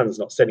summer, the sun's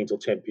not setting till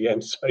 10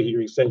 p.m., so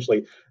you're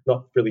essentially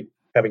not really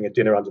having a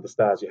dinner under the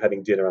stars. You're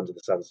having dinner under the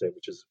sunset,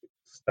 which is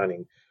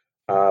stunning.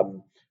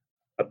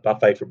 A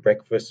buffet for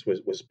breakfast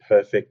was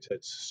perfect.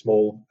 It's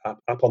small,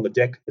 up on the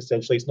deck,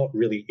 essentially. It's not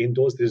really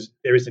indoors.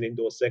 There is an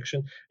indoor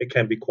section. It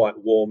can be quite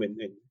warm in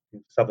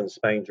southern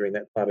Spain during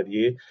that time of the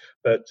year.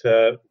 But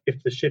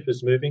if the ship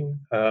is moving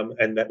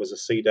and that was a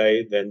sea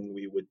day, then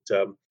we would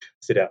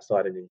sit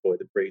outside and enjoy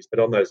the breeze. But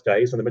on those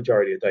days, and the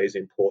majority of days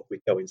in port, we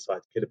go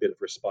inside to get a bit of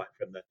respite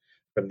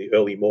from the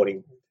early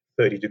morning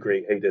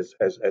 30-degree heat as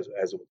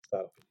it would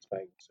start off in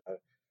Spain.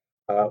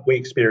 So we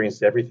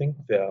experienced everything.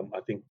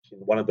 I think in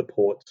one of the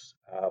ports,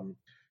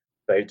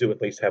 they do at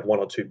least have 1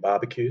 or 2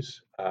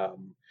 barbecues.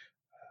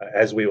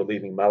 As we were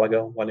leaving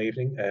Malaga one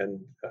evening, and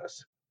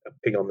a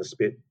pig on the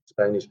spit,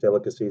 Spanish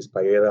delicacies,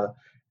 paella,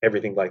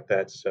 everything like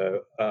that.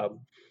 So I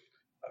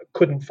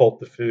couldn't fault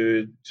the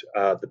food.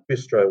 The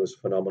bistro was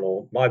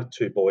phenomenal. My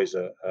 2 boys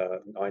are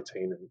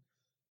 19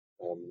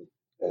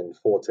 and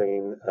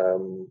 14.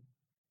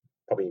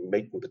 Probably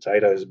meat and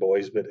potatoes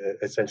boys, but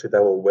essentially they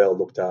were well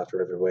looked after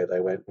everywhere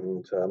they went,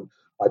 and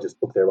I just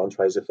took their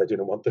entrees if they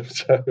didn't want them.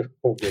 So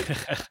all good.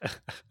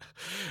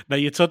 Now,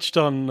 you touched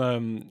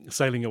on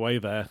sailing away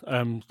there.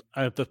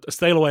 The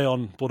sail away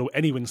on board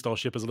any Windstar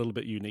ship is a little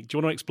bit unique. Do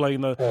you want to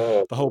explain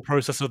the whole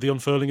process of the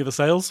unfurling of the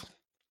sails?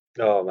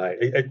 Oh, mate,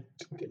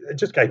 it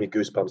just gave me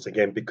goosebumps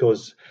again,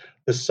 because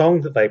the song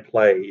that they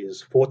play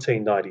is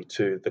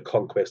 1492, The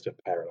Conquest of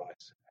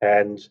Paradise.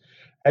 And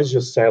as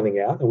you're sailing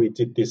out, and we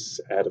did this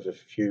out of a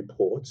few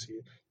ports,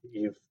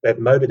 they've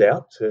mowed it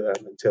out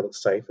until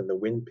it's safe and the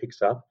wind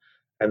picks up,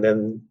 and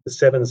then the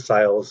 7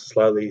 sails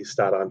slowly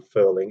start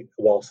unfurling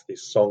whilst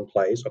this song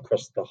plays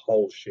across the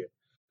whole ship.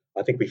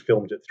 I think we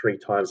filmed it 3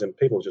 times, and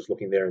people are just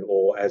looking there in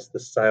awe as the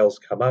sails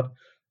come up.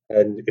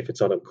 And if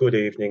it's on a good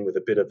evening with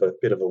a bit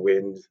of a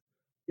wind,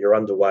 you're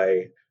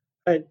underway,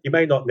 and you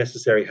may not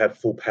necessarily have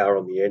full power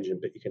on the engine,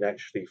 but you can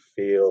actually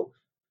feel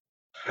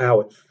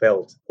how it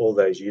felt all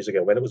those years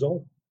ago when it was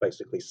all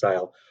basically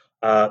sail.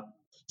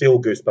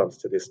 Still goosebumps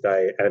to this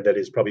day, and that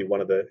is probably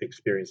one of the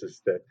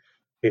experiences that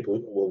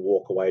people will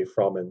walk away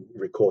from and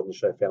record and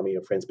show family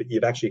and friends. But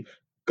you've actually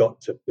got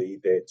to be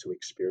there to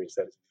experience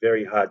that. It's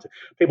very hard to.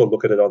 People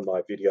look at it on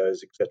my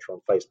videos, etc.,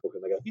 on Facebook,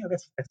 and they go, "Yeah,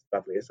 that's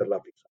lovely. It's a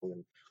lovely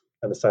song,"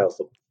 and the sails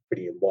look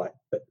pretty and white.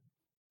 But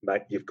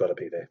mate, you've got to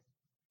be there.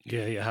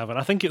 Yeah, you have. And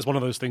I think it's one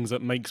of those things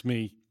that makes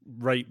me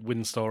rate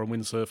Windstar and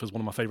Windsurf as one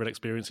of my favourite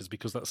experiences,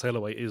 because that sail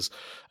away is,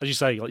 as you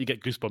say, like you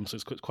get goosebumps.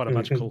 It's quite a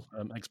magical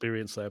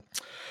experience there.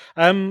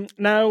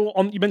 Now,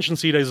 you mentioned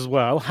sea days as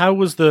well. How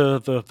was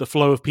the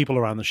flow of people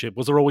around the ship?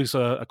 Was there always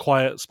a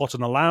quiet spot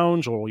in a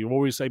lounge, or were you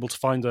always able to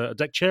find a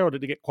deck chair, or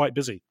did it get quite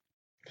busy?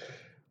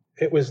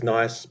 It was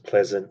nice,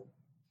 pleasant,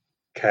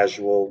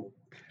 casual.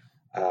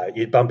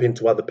 You'd bump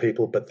into other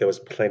people, but there was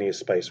plenty of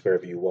space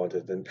wherever you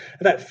wanted. And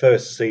that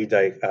first sea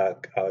day,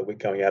 we're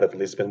going out of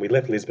Lisbon. We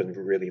left Lisbon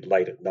really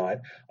late at night.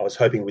 I was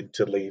hoping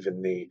to leave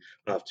in the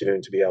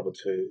afternoon to be able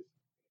to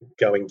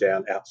going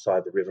down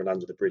outside the river and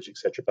under the bridge,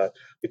 etc. But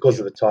because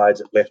Yeah. of the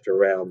tides, it left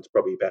around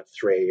probably about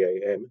 3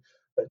 a.m.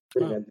 But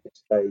Oh, the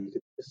next day, you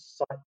could just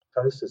sight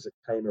the coast as it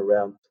came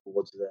around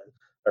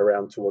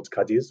towards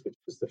Cadiz, which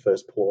was the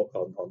first port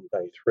on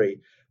day 3.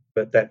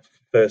 But that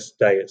first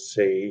day at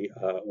sea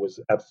was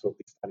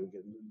absolutely stunning.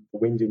 The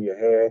wind in your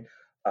hair.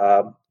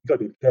 You've got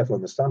to be careful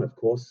in the sun, of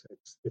course.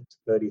 It's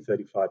 30,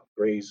 35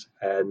 degrees,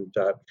 and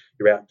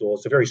you're outdoors.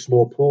 It's a very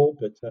small pool,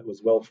 but it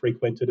was well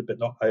frequented, but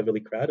not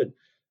overly crowded.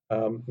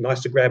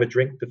 Nice to grab a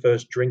drink, the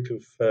first drink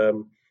of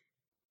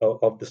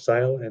the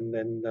sail, and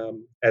then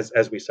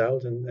as we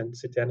sailed, and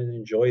sit down and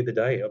enjoy the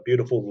day. A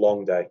beautiful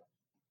long day.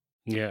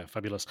 yeah,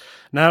 fabulous.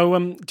 Now,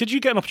 did you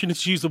get an opportunity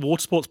to use the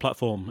water sports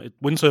platform?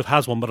 Windsurf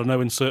has one, but I know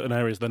in certain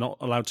areas they're not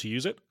allowed to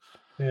use it.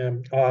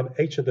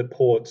 Each of the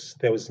ports,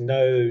 there was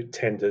no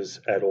tenders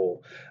at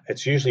all.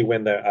 It's usually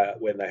when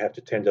they have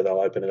to tender,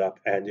 they'll open it up,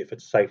 and if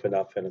it's safe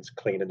enough and it's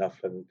clean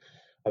enough, and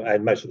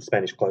most of the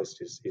Spanish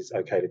coast is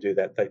okay to do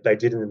that. They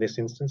did it in this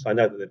instance. I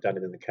know that they've done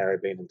it in the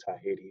Caribbean and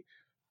Tahiti.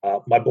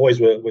 My boys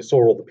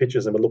saw all the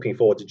pictures and were looking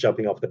forward to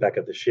jumping off the back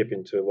of the ship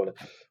into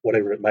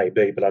whatever it may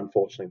be, but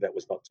unfortunately that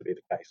was not to be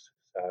the case.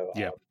 So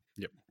Yeah,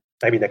 yep.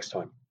 maybe next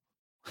time.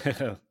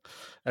 And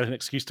an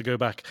excuse to go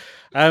back.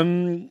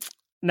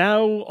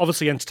 Now,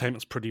 obviously,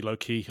 entertainment's pretty low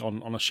key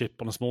on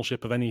a small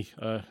ship of any.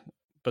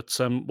 But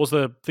was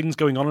there things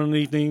going on in the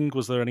evening?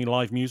 Was there any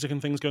live music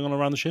and things going on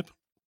around the ship?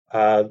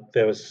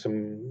 There was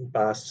some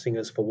bar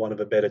singers, for want of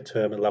a better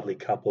term, a lovely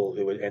couple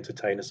who would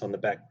entertain us on the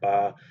back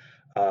bar,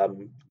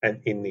 and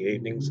in the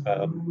evenings.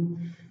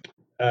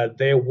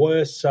 There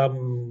were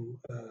some,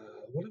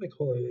 what do they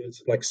call it?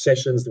 It's like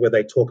sessions where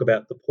they talk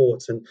about the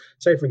ports. And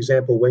say, for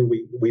example, when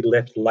we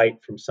left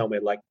late from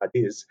somewhere like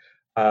Cadiz,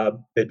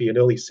 there'd be an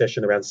early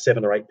session around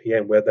 7 or 8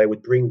 p.m. where they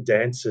would bring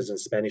dancers and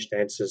Spanish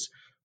dancers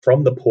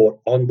from the port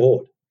on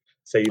board.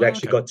 So you'd Oh,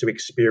 actually okay. got to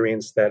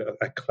experience that,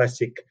 a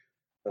classic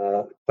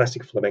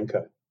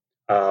flamenco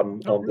Oh, on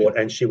board, brilliant.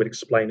 and she would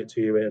explain it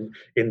to you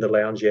in the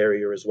lounge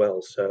area as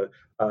well. So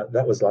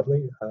that was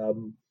lovely.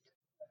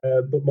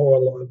 But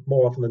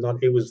more often than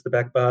not, it was the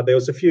back bar. There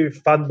was a few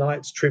fun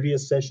nights, trivia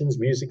sessions,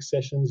 music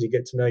sessions. You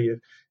get to know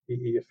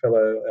your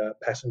fellow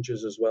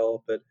passengers as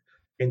well. But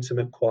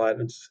intimate, quiet,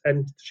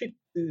 and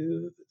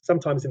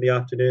sometimes in the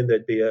afternoon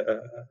there'd be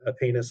a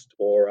pianist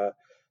or a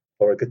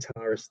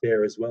guitarist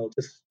there as well,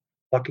 just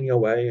plucking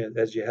away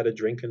as you had a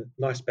drink, and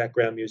nice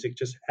background music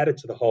just added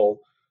to the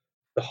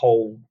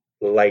whole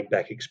laid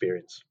back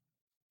experience.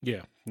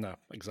 Yeah, no,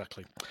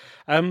 exactly.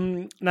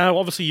 Now,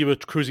 obviously, you were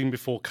cruising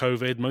before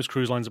COVID. Most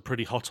cruise lines are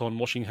pretty hot on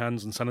washing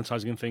hands and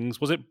sanitizing and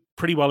things. Was it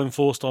pretty well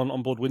enforced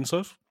on board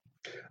Windsurf?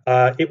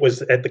 It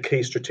was at the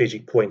key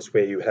strategic points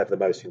where you have the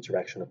most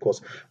interaction, of course,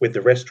 with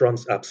the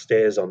restaurants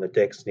upstairs on the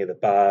decks near the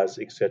bars,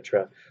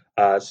 etc.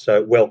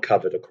 So well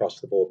covered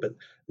across the board, but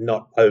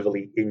not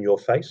overly in your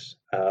face,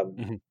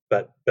 Hmm.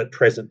 but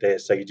present there,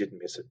 so you didn't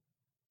miss it.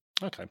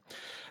 Okay.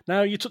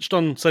 Now, you touched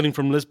on sailing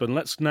from Lisbon.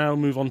 Let's now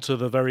move on to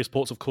the various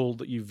ports of call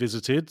that you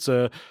visited.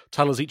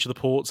 Tell us each of the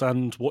ports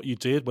and what you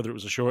did, whether it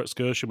was a shore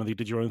excursion, whether you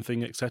did your own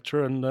thing,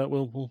 etc. And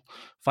we'll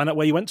find out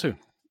where you went to.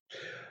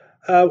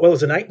 Well, it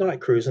was an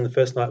 8-night cruise, and the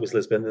first night was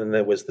Lisbon, and then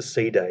there was the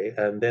sea day,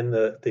 and then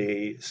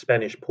the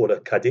Spanish port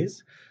of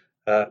Cadiz.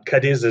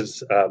 Cadiz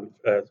is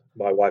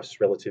my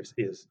wife's relatives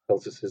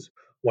tells us is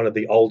one of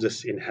the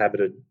oldest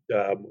inhabited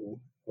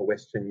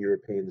Western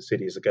European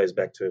cities. It goes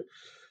back to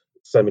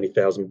so many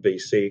thousand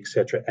BC,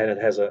 etc., and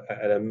it has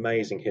an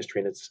amazing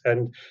history.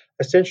 And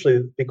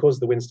essentially, because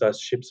the Windstar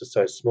ships are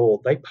so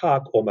small, they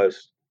park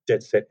almost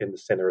dead set in the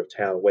center of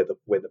town where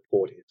the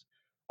port is.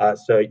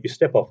 So you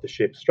step off the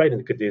ship straight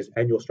into Cadiz,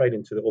 and you're straight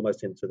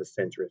almost into the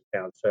center of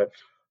town. So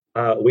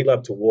we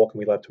love to walk and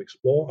we love to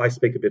explore. I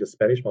speak a bit of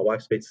Spanish. My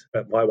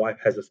wife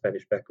has a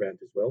Spanish background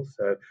as well,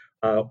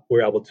 so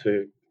we're able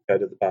to go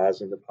to the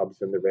bars and the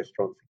pubs and the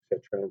restaurants,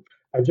 etc.,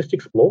 and just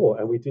explore.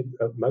 And we did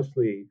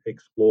mostly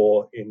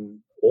explore in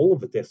all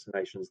of the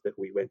destinations that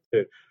we went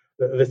to.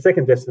 The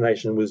second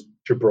destination was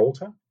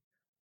Gibraltar.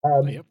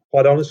 Yep.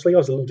 Quite honestly, I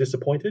was a little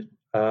disappointed.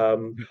 Yeah.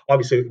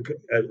 Obviously,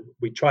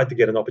 we tried to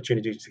get an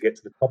opportunity to get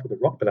to the top of the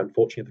rock, but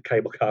unfortunately, the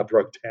cable car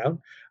broke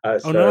down.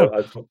 Oh, no.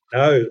 I thought,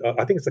 no,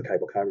 I think it's the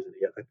cable car, isn't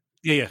it?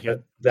 Yeah.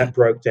 That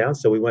broke down,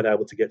 so we weren't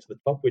able to get to the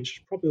top,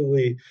 which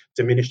probably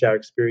diminished our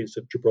experience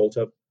of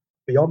Gibraltar.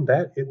 Beyond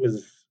that, it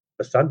was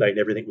a Sunday and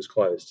everything was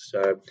closed.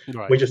 So we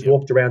Right. just Yeah.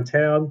 walked around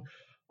town.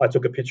 I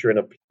took a picture in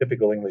a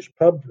typical English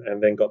pub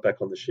and then got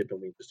back on the ship and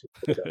we just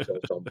put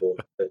ourselves on board.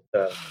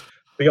 But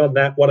beyond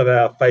that, one of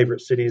our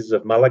favourite cities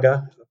of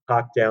Malaga,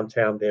 parked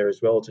downtown there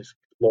as well, just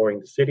exploring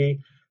the city.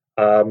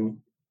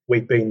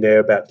 We'd been there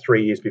about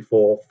 3 years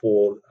before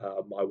for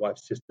my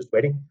wife's sister's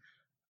wedding.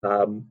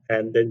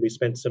 And then we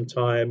spent some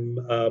time.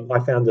 I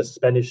found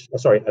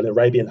an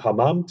Arabian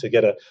hammam to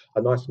get a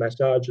nice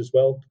massage as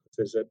well.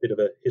 there's a bit of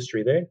a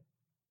history there.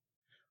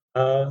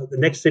 The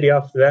next city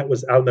after that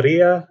was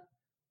Almeria,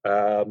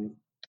 um,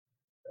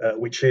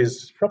 which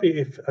is probably,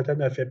 if I don't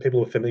know if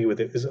people are familiar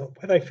with it, is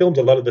where they filmed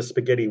a lot of the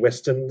spaghetti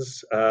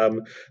westerns.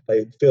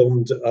 They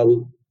filmed a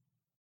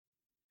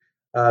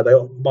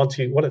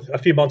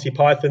few Monty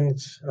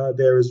Pythons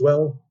there as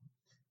well,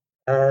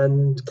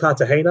 and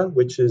Cartagena,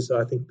 which is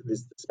I think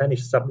is the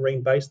Spanish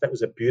submarine base. That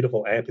was a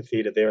beautiful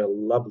amphitheater there, a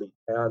lovely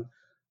town.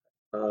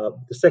 The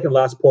second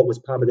last port was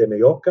Palma de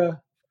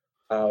Mallorca.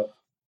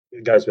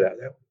 It goes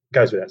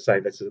without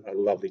saying that's a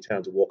lovely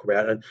town to walk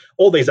around. And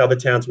all these other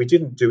towns, we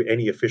didn't do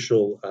any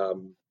official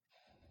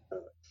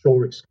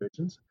shore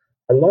excursions.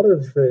 A lot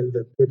of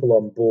the people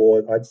on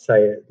board, I'd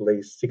say at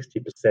least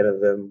 60%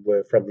 of them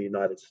were from the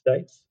United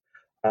States.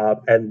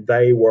 And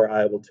they were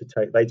able to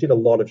they did a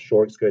lot of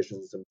shore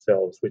excursions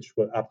themselves, which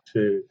were up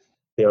to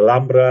the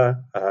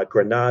Alhambra,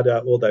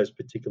 Granada, all those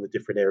particular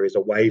different areas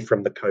away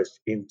from the coast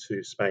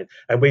into Spain.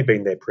 And we've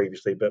been there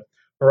previously, but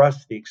for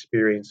us, the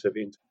experience of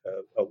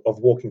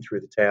walking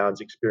through the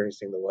towns,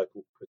 experiencing the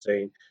local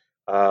cuisine,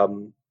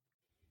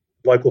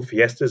 local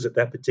fiestas at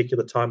that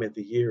particular time of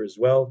the year as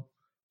well.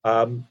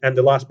 And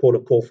the last port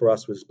of call for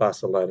us was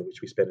Barcelona,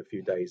 which we spent a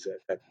few days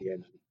at the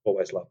end.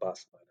 Always loved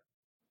Barcelona.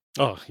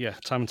 Oh, yeah,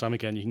 time and time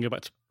again. You can go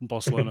back to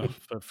Barcelona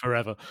for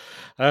forever.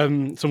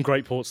 Some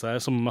great ports there.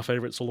 Some of my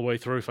favourites all the way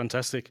through.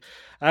 Fantastic.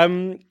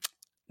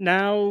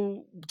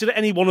 Now, did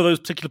any one of those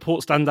particular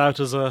ports stand out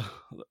as a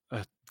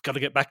got to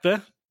get back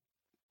there?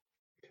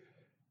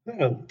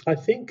 I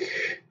think,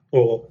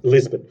 or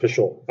Lisbon for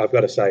sure. I've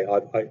got to say,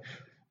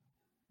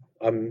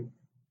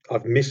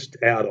 I've missed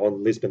out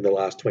on Lisbon the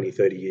last 20,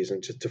 30 years,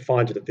 and to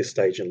find it at this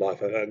stage in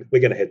life, we're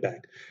going to head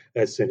back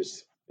as soon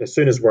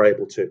as we're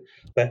able to.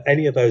 But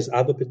any of those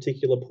other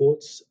particular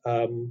ports,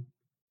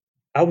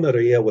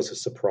 Almeria was a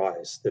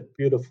surprise. The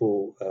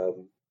beautiful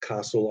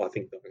castle, I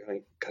think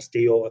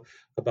Castillo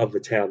above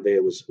the town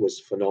there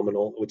was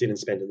phenomenal. We didn't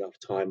spend enough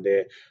time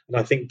there, and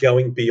I think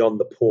going beyond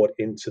the port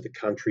into the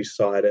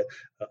countryside a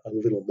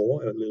little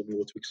more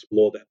to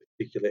explore that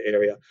particular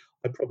area,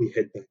 I'd probably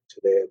head back to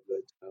there.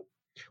 But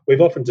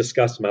we've often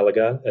discussed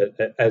Malaga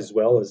as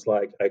well as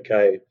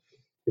okay,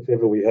 if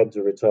ever we had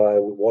to retire,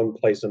 one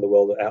place in the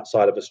world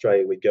outside of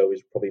Australia we'd go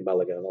is probably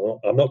Malaga.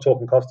 I'm not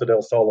talking Costa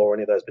del Sol or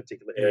any of those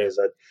particular areas.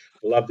 I'd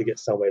love to get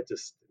somewhere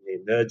just near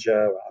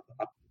Nerja or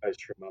up the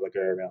coast from Malaga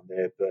around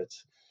there. But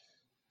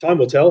time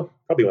will tell.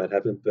 Probably won't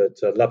happen, but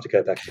I'd love to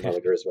go back to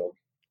Malaga as well.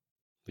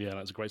 Yeah,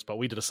 that's a great spot.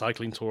 We did a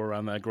cycling tour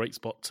around there. Great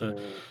spot to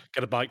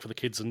get a bike for the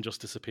kids and just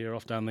disappear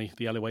off down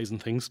the alleyways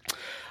and things.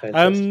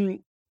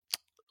 On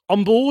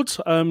board,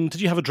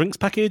 did you have a drinks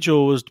package,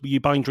 or were you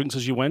buying drinks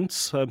as you went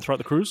throughout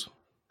the cruise?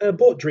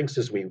 Bought drinks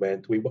as we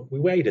went. We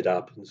weighed it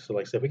up, and so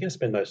like I said, we're going to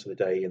spend most of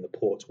the day in the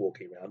ports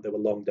walking around. There were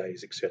long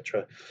days,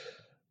 etc.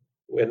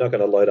 We're not going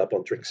to load up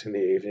on drinks in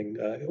the evening.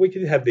 We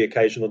could have the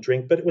occasional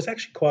drink, but it was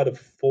actually quite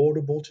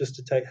affordable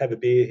just to have a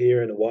beer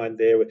here and a wine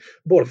there. We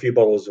bought a few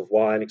bottles of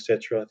wine,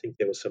 etc. I think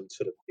there was some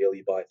sort of deal,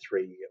 you buy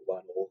 3 get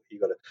 1, or you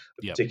got a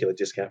particular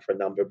discount for a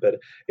number. But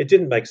it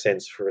didn't make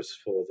sense for us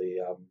for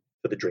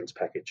the drinks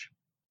package.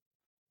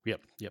 Yep,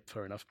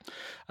 fair enough.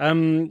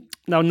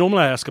 Now,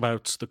 normally I ask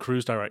about the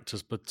cruise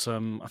directors, but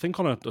I think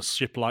on a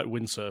ship like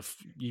Windsurf,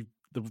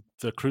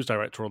 the cruise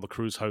director or the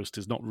cruise host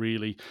is not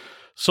really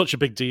such a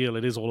big deal.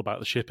 It is all about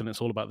the ship and it's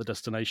all about the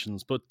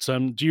destinations. But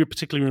do you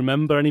particularly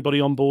remember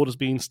anybody on board as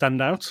being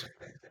standout?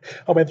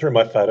 I went through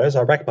my photos.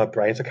 I racked my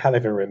brains. I can't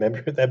even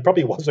remember. There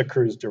probably was a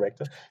cruise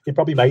director. He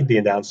probably made the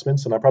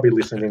announcements, and I probably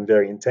listened in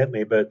very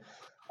intently, but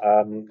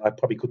I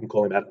probably couldn't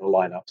call him out in the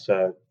lineup.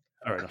 So,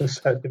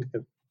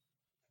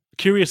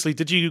 Curiously,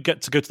 did you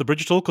get to go to the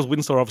bridge at all? Because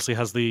Windsor obviously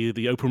has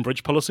the open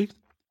bridge policy.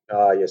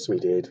 Yes, we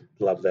did.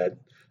 Love that.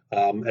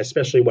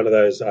 Especially one of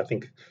those, I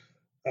think,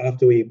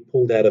 after we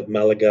pulled out of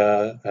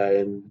Malaga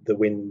and the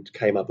wind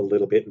came up a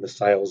little bit and the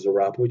sails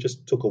were up, we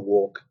just took a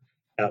walk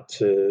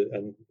out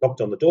and knocked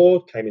on the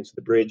door, came into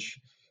the bridge,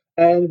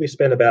 and we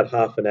spent about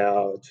half an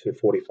hour to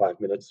 45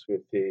 minutes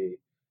with the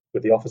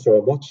officer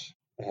on watch.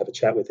 I have a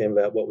chat with him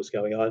about what was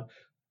going on.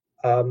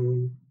 I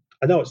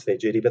know it's their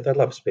duty, but they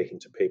love speaking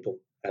to people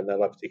and they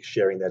love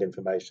sharing that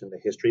information, the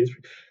history.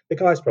 The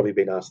guy's probably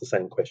been asked the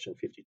same question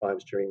 50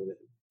 times during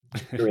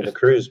the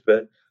cruise,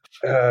 but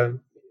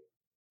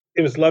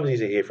it was lovely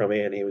to hear from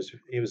him, and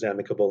he was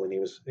amicable, and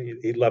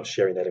he loved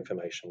sharing that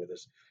information with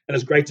us. And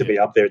it's great to be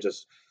up there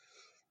just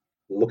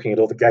looking at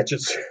all the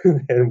gadgets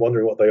and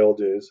wondering what they all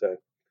do. So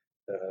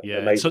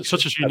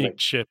such a unique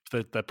ship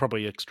that they're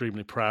probably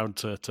extremely proud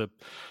to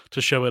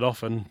show it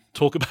off and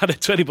talk about it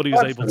to anybody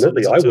who's able to.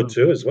 Absolutely, I would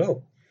too as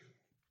well.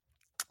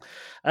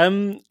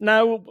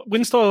 Now,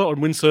 Windstar and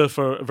Windsurf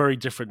are very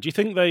different. Do you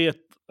think they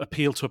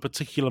appeal to a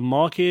particular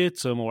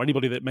market or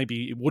anybody that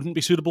maybe it wouldn't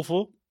be suitable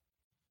for?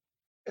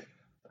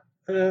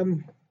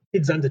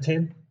 Kids under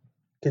 10,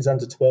 kids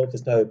under 12.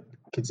 There's no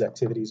kids'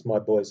 activities. My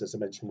boys, as I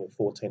mentioned, were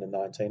 14 and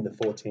 19. The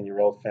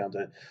 14-year-old found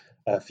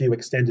a few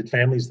extended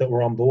families that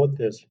were on board.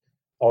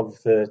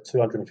 Of the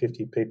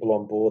 250 people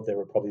on board, there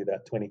were probably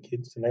about 20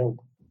 kids, and they all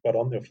got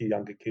on. There were a few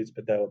younger kids,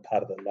 but they were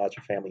part of a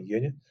larger family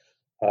union.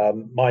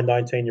 My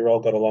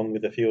 19-year-old got along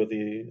with a few of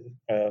the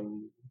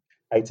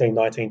 18,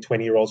 19,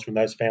 20-year-olds from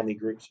those family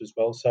groups as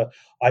well. So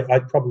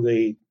I'd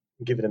probably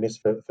give it a miss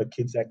for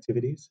kids'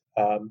 activities.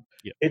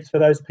 It's for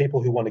those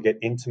people who want to get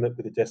intimate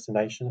with a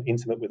destination,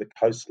 intimate with a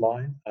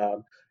coastline.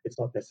 It's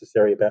not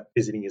necessarily about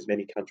visiting as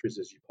many countries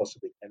as you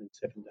possibly can in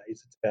 7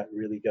 days. It's about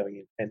really going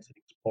intense and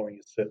exploring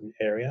a certain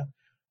area.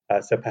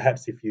 So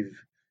perhaps if you've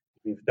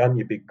done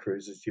your big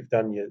cruises, you've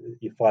done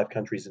your 5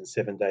 countries in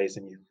 7 days,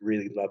 and you'd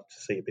really love to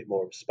see a bit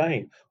more of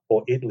Spain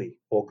or Italy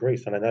or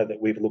Greece, and I know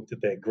that we've looked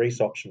at their Greece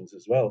options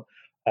as well.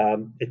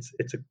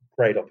 It's a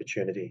great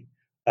opportunity.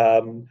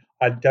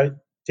 I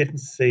didn't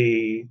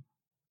see,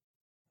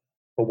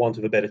 for want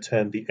of a better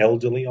term, the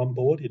elderly on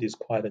board. It is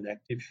quite an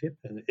active ship,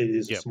 and it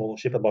is a small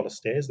ship, a lot of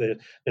stairs.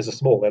 There's a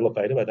small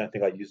elevator, but I don't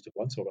think I used it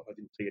once, or I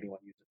didn't see anyone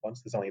use it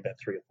once. There's only about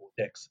 3 or 4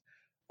 decks.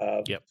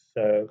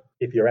 So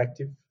if you're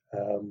active,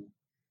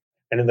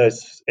 and in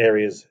those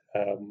areas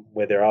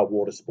where there are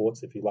water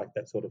sports, if you like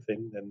that sort of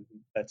thing, then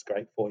that's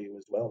great for you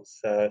as well.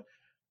 So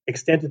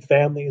extended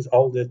families,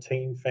 older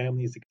teen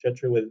families,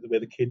 etc., where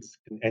the kids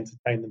can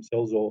entertain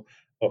themselves or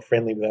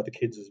friendly with other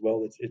kids as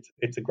well.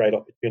 It's a great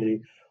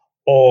opportunity.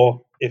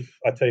 Or if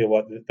I tell you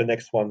what, the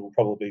next one will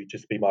probably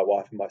just be my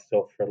wife and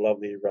myself for a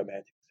lovely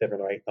romantic 7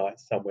 or 8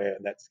 nights somewhere,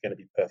 and that's going to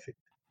be perfect.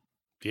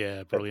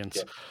 Yeah,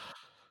 brilliant.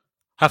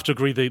 Have to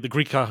agree. The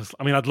Greek Isles,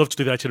 I mean, I'd love to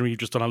do the itinerary you've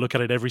just done. I look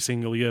at it every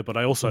single year, but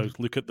I also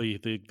look at the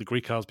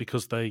Greek Isles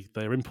because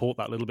they're in port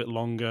that little bit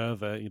longer.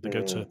 They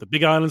go to the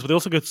big islands, but they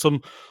also go to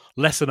some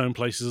lesser known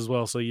places as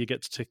well. So you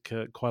get to tick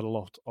quite a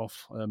lot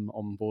off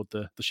on board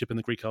the ship in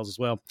the Greek Isles as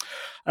well.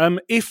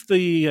 If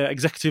the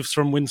executives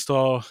from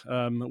Windstar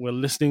were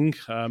listening,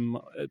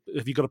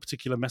 have you got a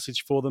particular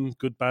message for them,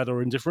 good, bad,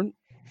 or indifferent?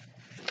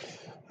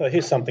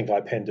 Here's something I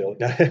penned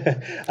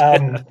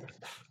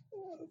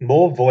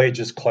more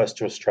voyages close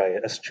to Australia.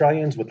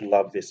 Australians would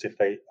love this if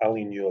they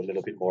only knew a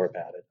little bit more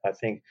about it. I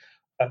think,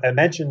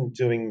 imagine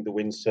doing the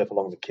windsurf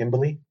along the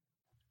Kimberley,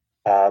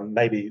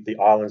 maybe the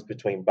islands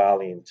between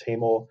Bali and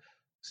Timor,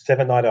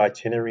 7-night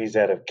itineraries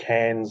out of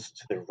Cairns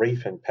to the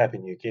Reef and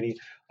Papua New Guinea.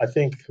 I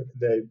think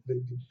they're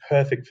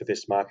perfect for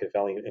this market if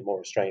only more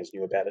Australians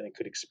knew about it and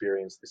could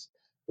experience this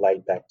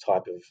laid-back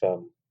type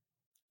of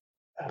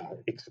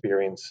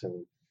experience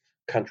and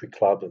country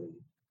club and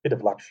bit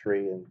of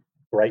luxury and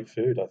great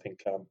food. I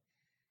think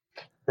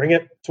bring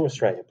it to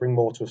Australia. Bring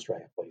more to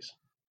Australia, please.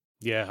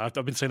 Yeah,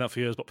 I've been saying that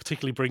for years, but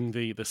particularly bring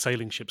the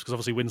sailing ships, because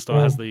obviously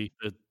Windstar has the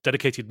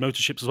dedicated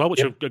motor ships as well,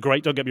 which are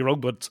great, don't get me wrong,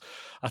 but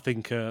I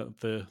think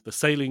the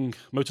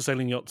motor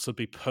sailing yachts would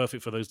be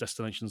perfect for those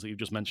destinations that you've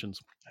just mentioned.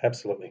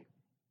 Absolutely.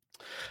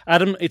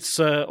 Adam, it's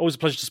always a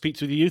pleasure to speak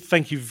to you.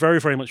 Thank you very,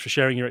 very much for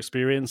sharing your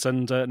experience,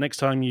 and next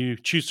time you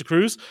choose to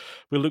cruise,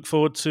 we'll look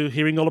forward to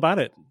hearing all about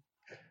it.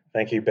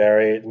 Thank you,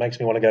 Barry. It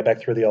makes me want to go back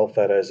through the old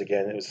photos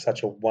again. It was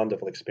such a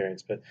wonderful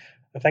experience. But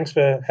thanks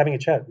for having a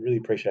chat. Really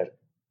appreciate it.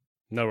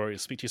 No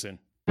worries. Speak to you soon.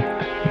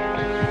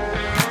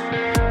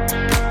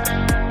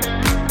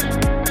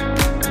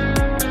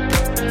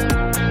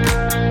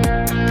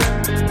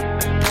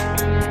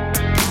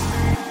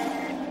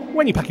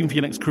 When you're packing for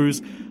your next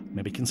cruise,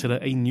 maybe consider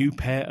a new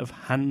pair of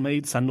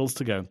handmade sandals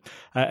to go.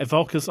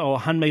 Evokas are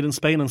handmade in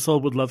Spain and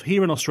sold with love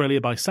here in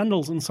Australia by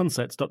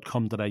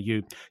sandalsandsunsets.com.au.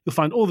 You'll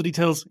find all the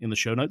details in the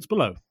show notes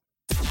below.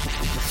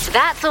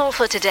 That's all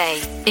for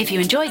today. If you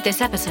enjoyed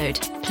this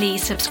episode,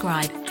 please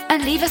subscribe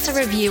and leave us a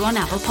review on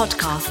Apple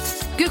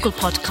Podcasts, Google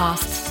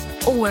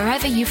Podcasts, or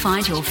wherever you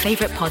find your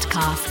favourite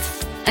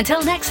podcasts.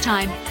 Until next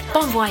time,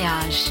 bon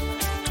voyage.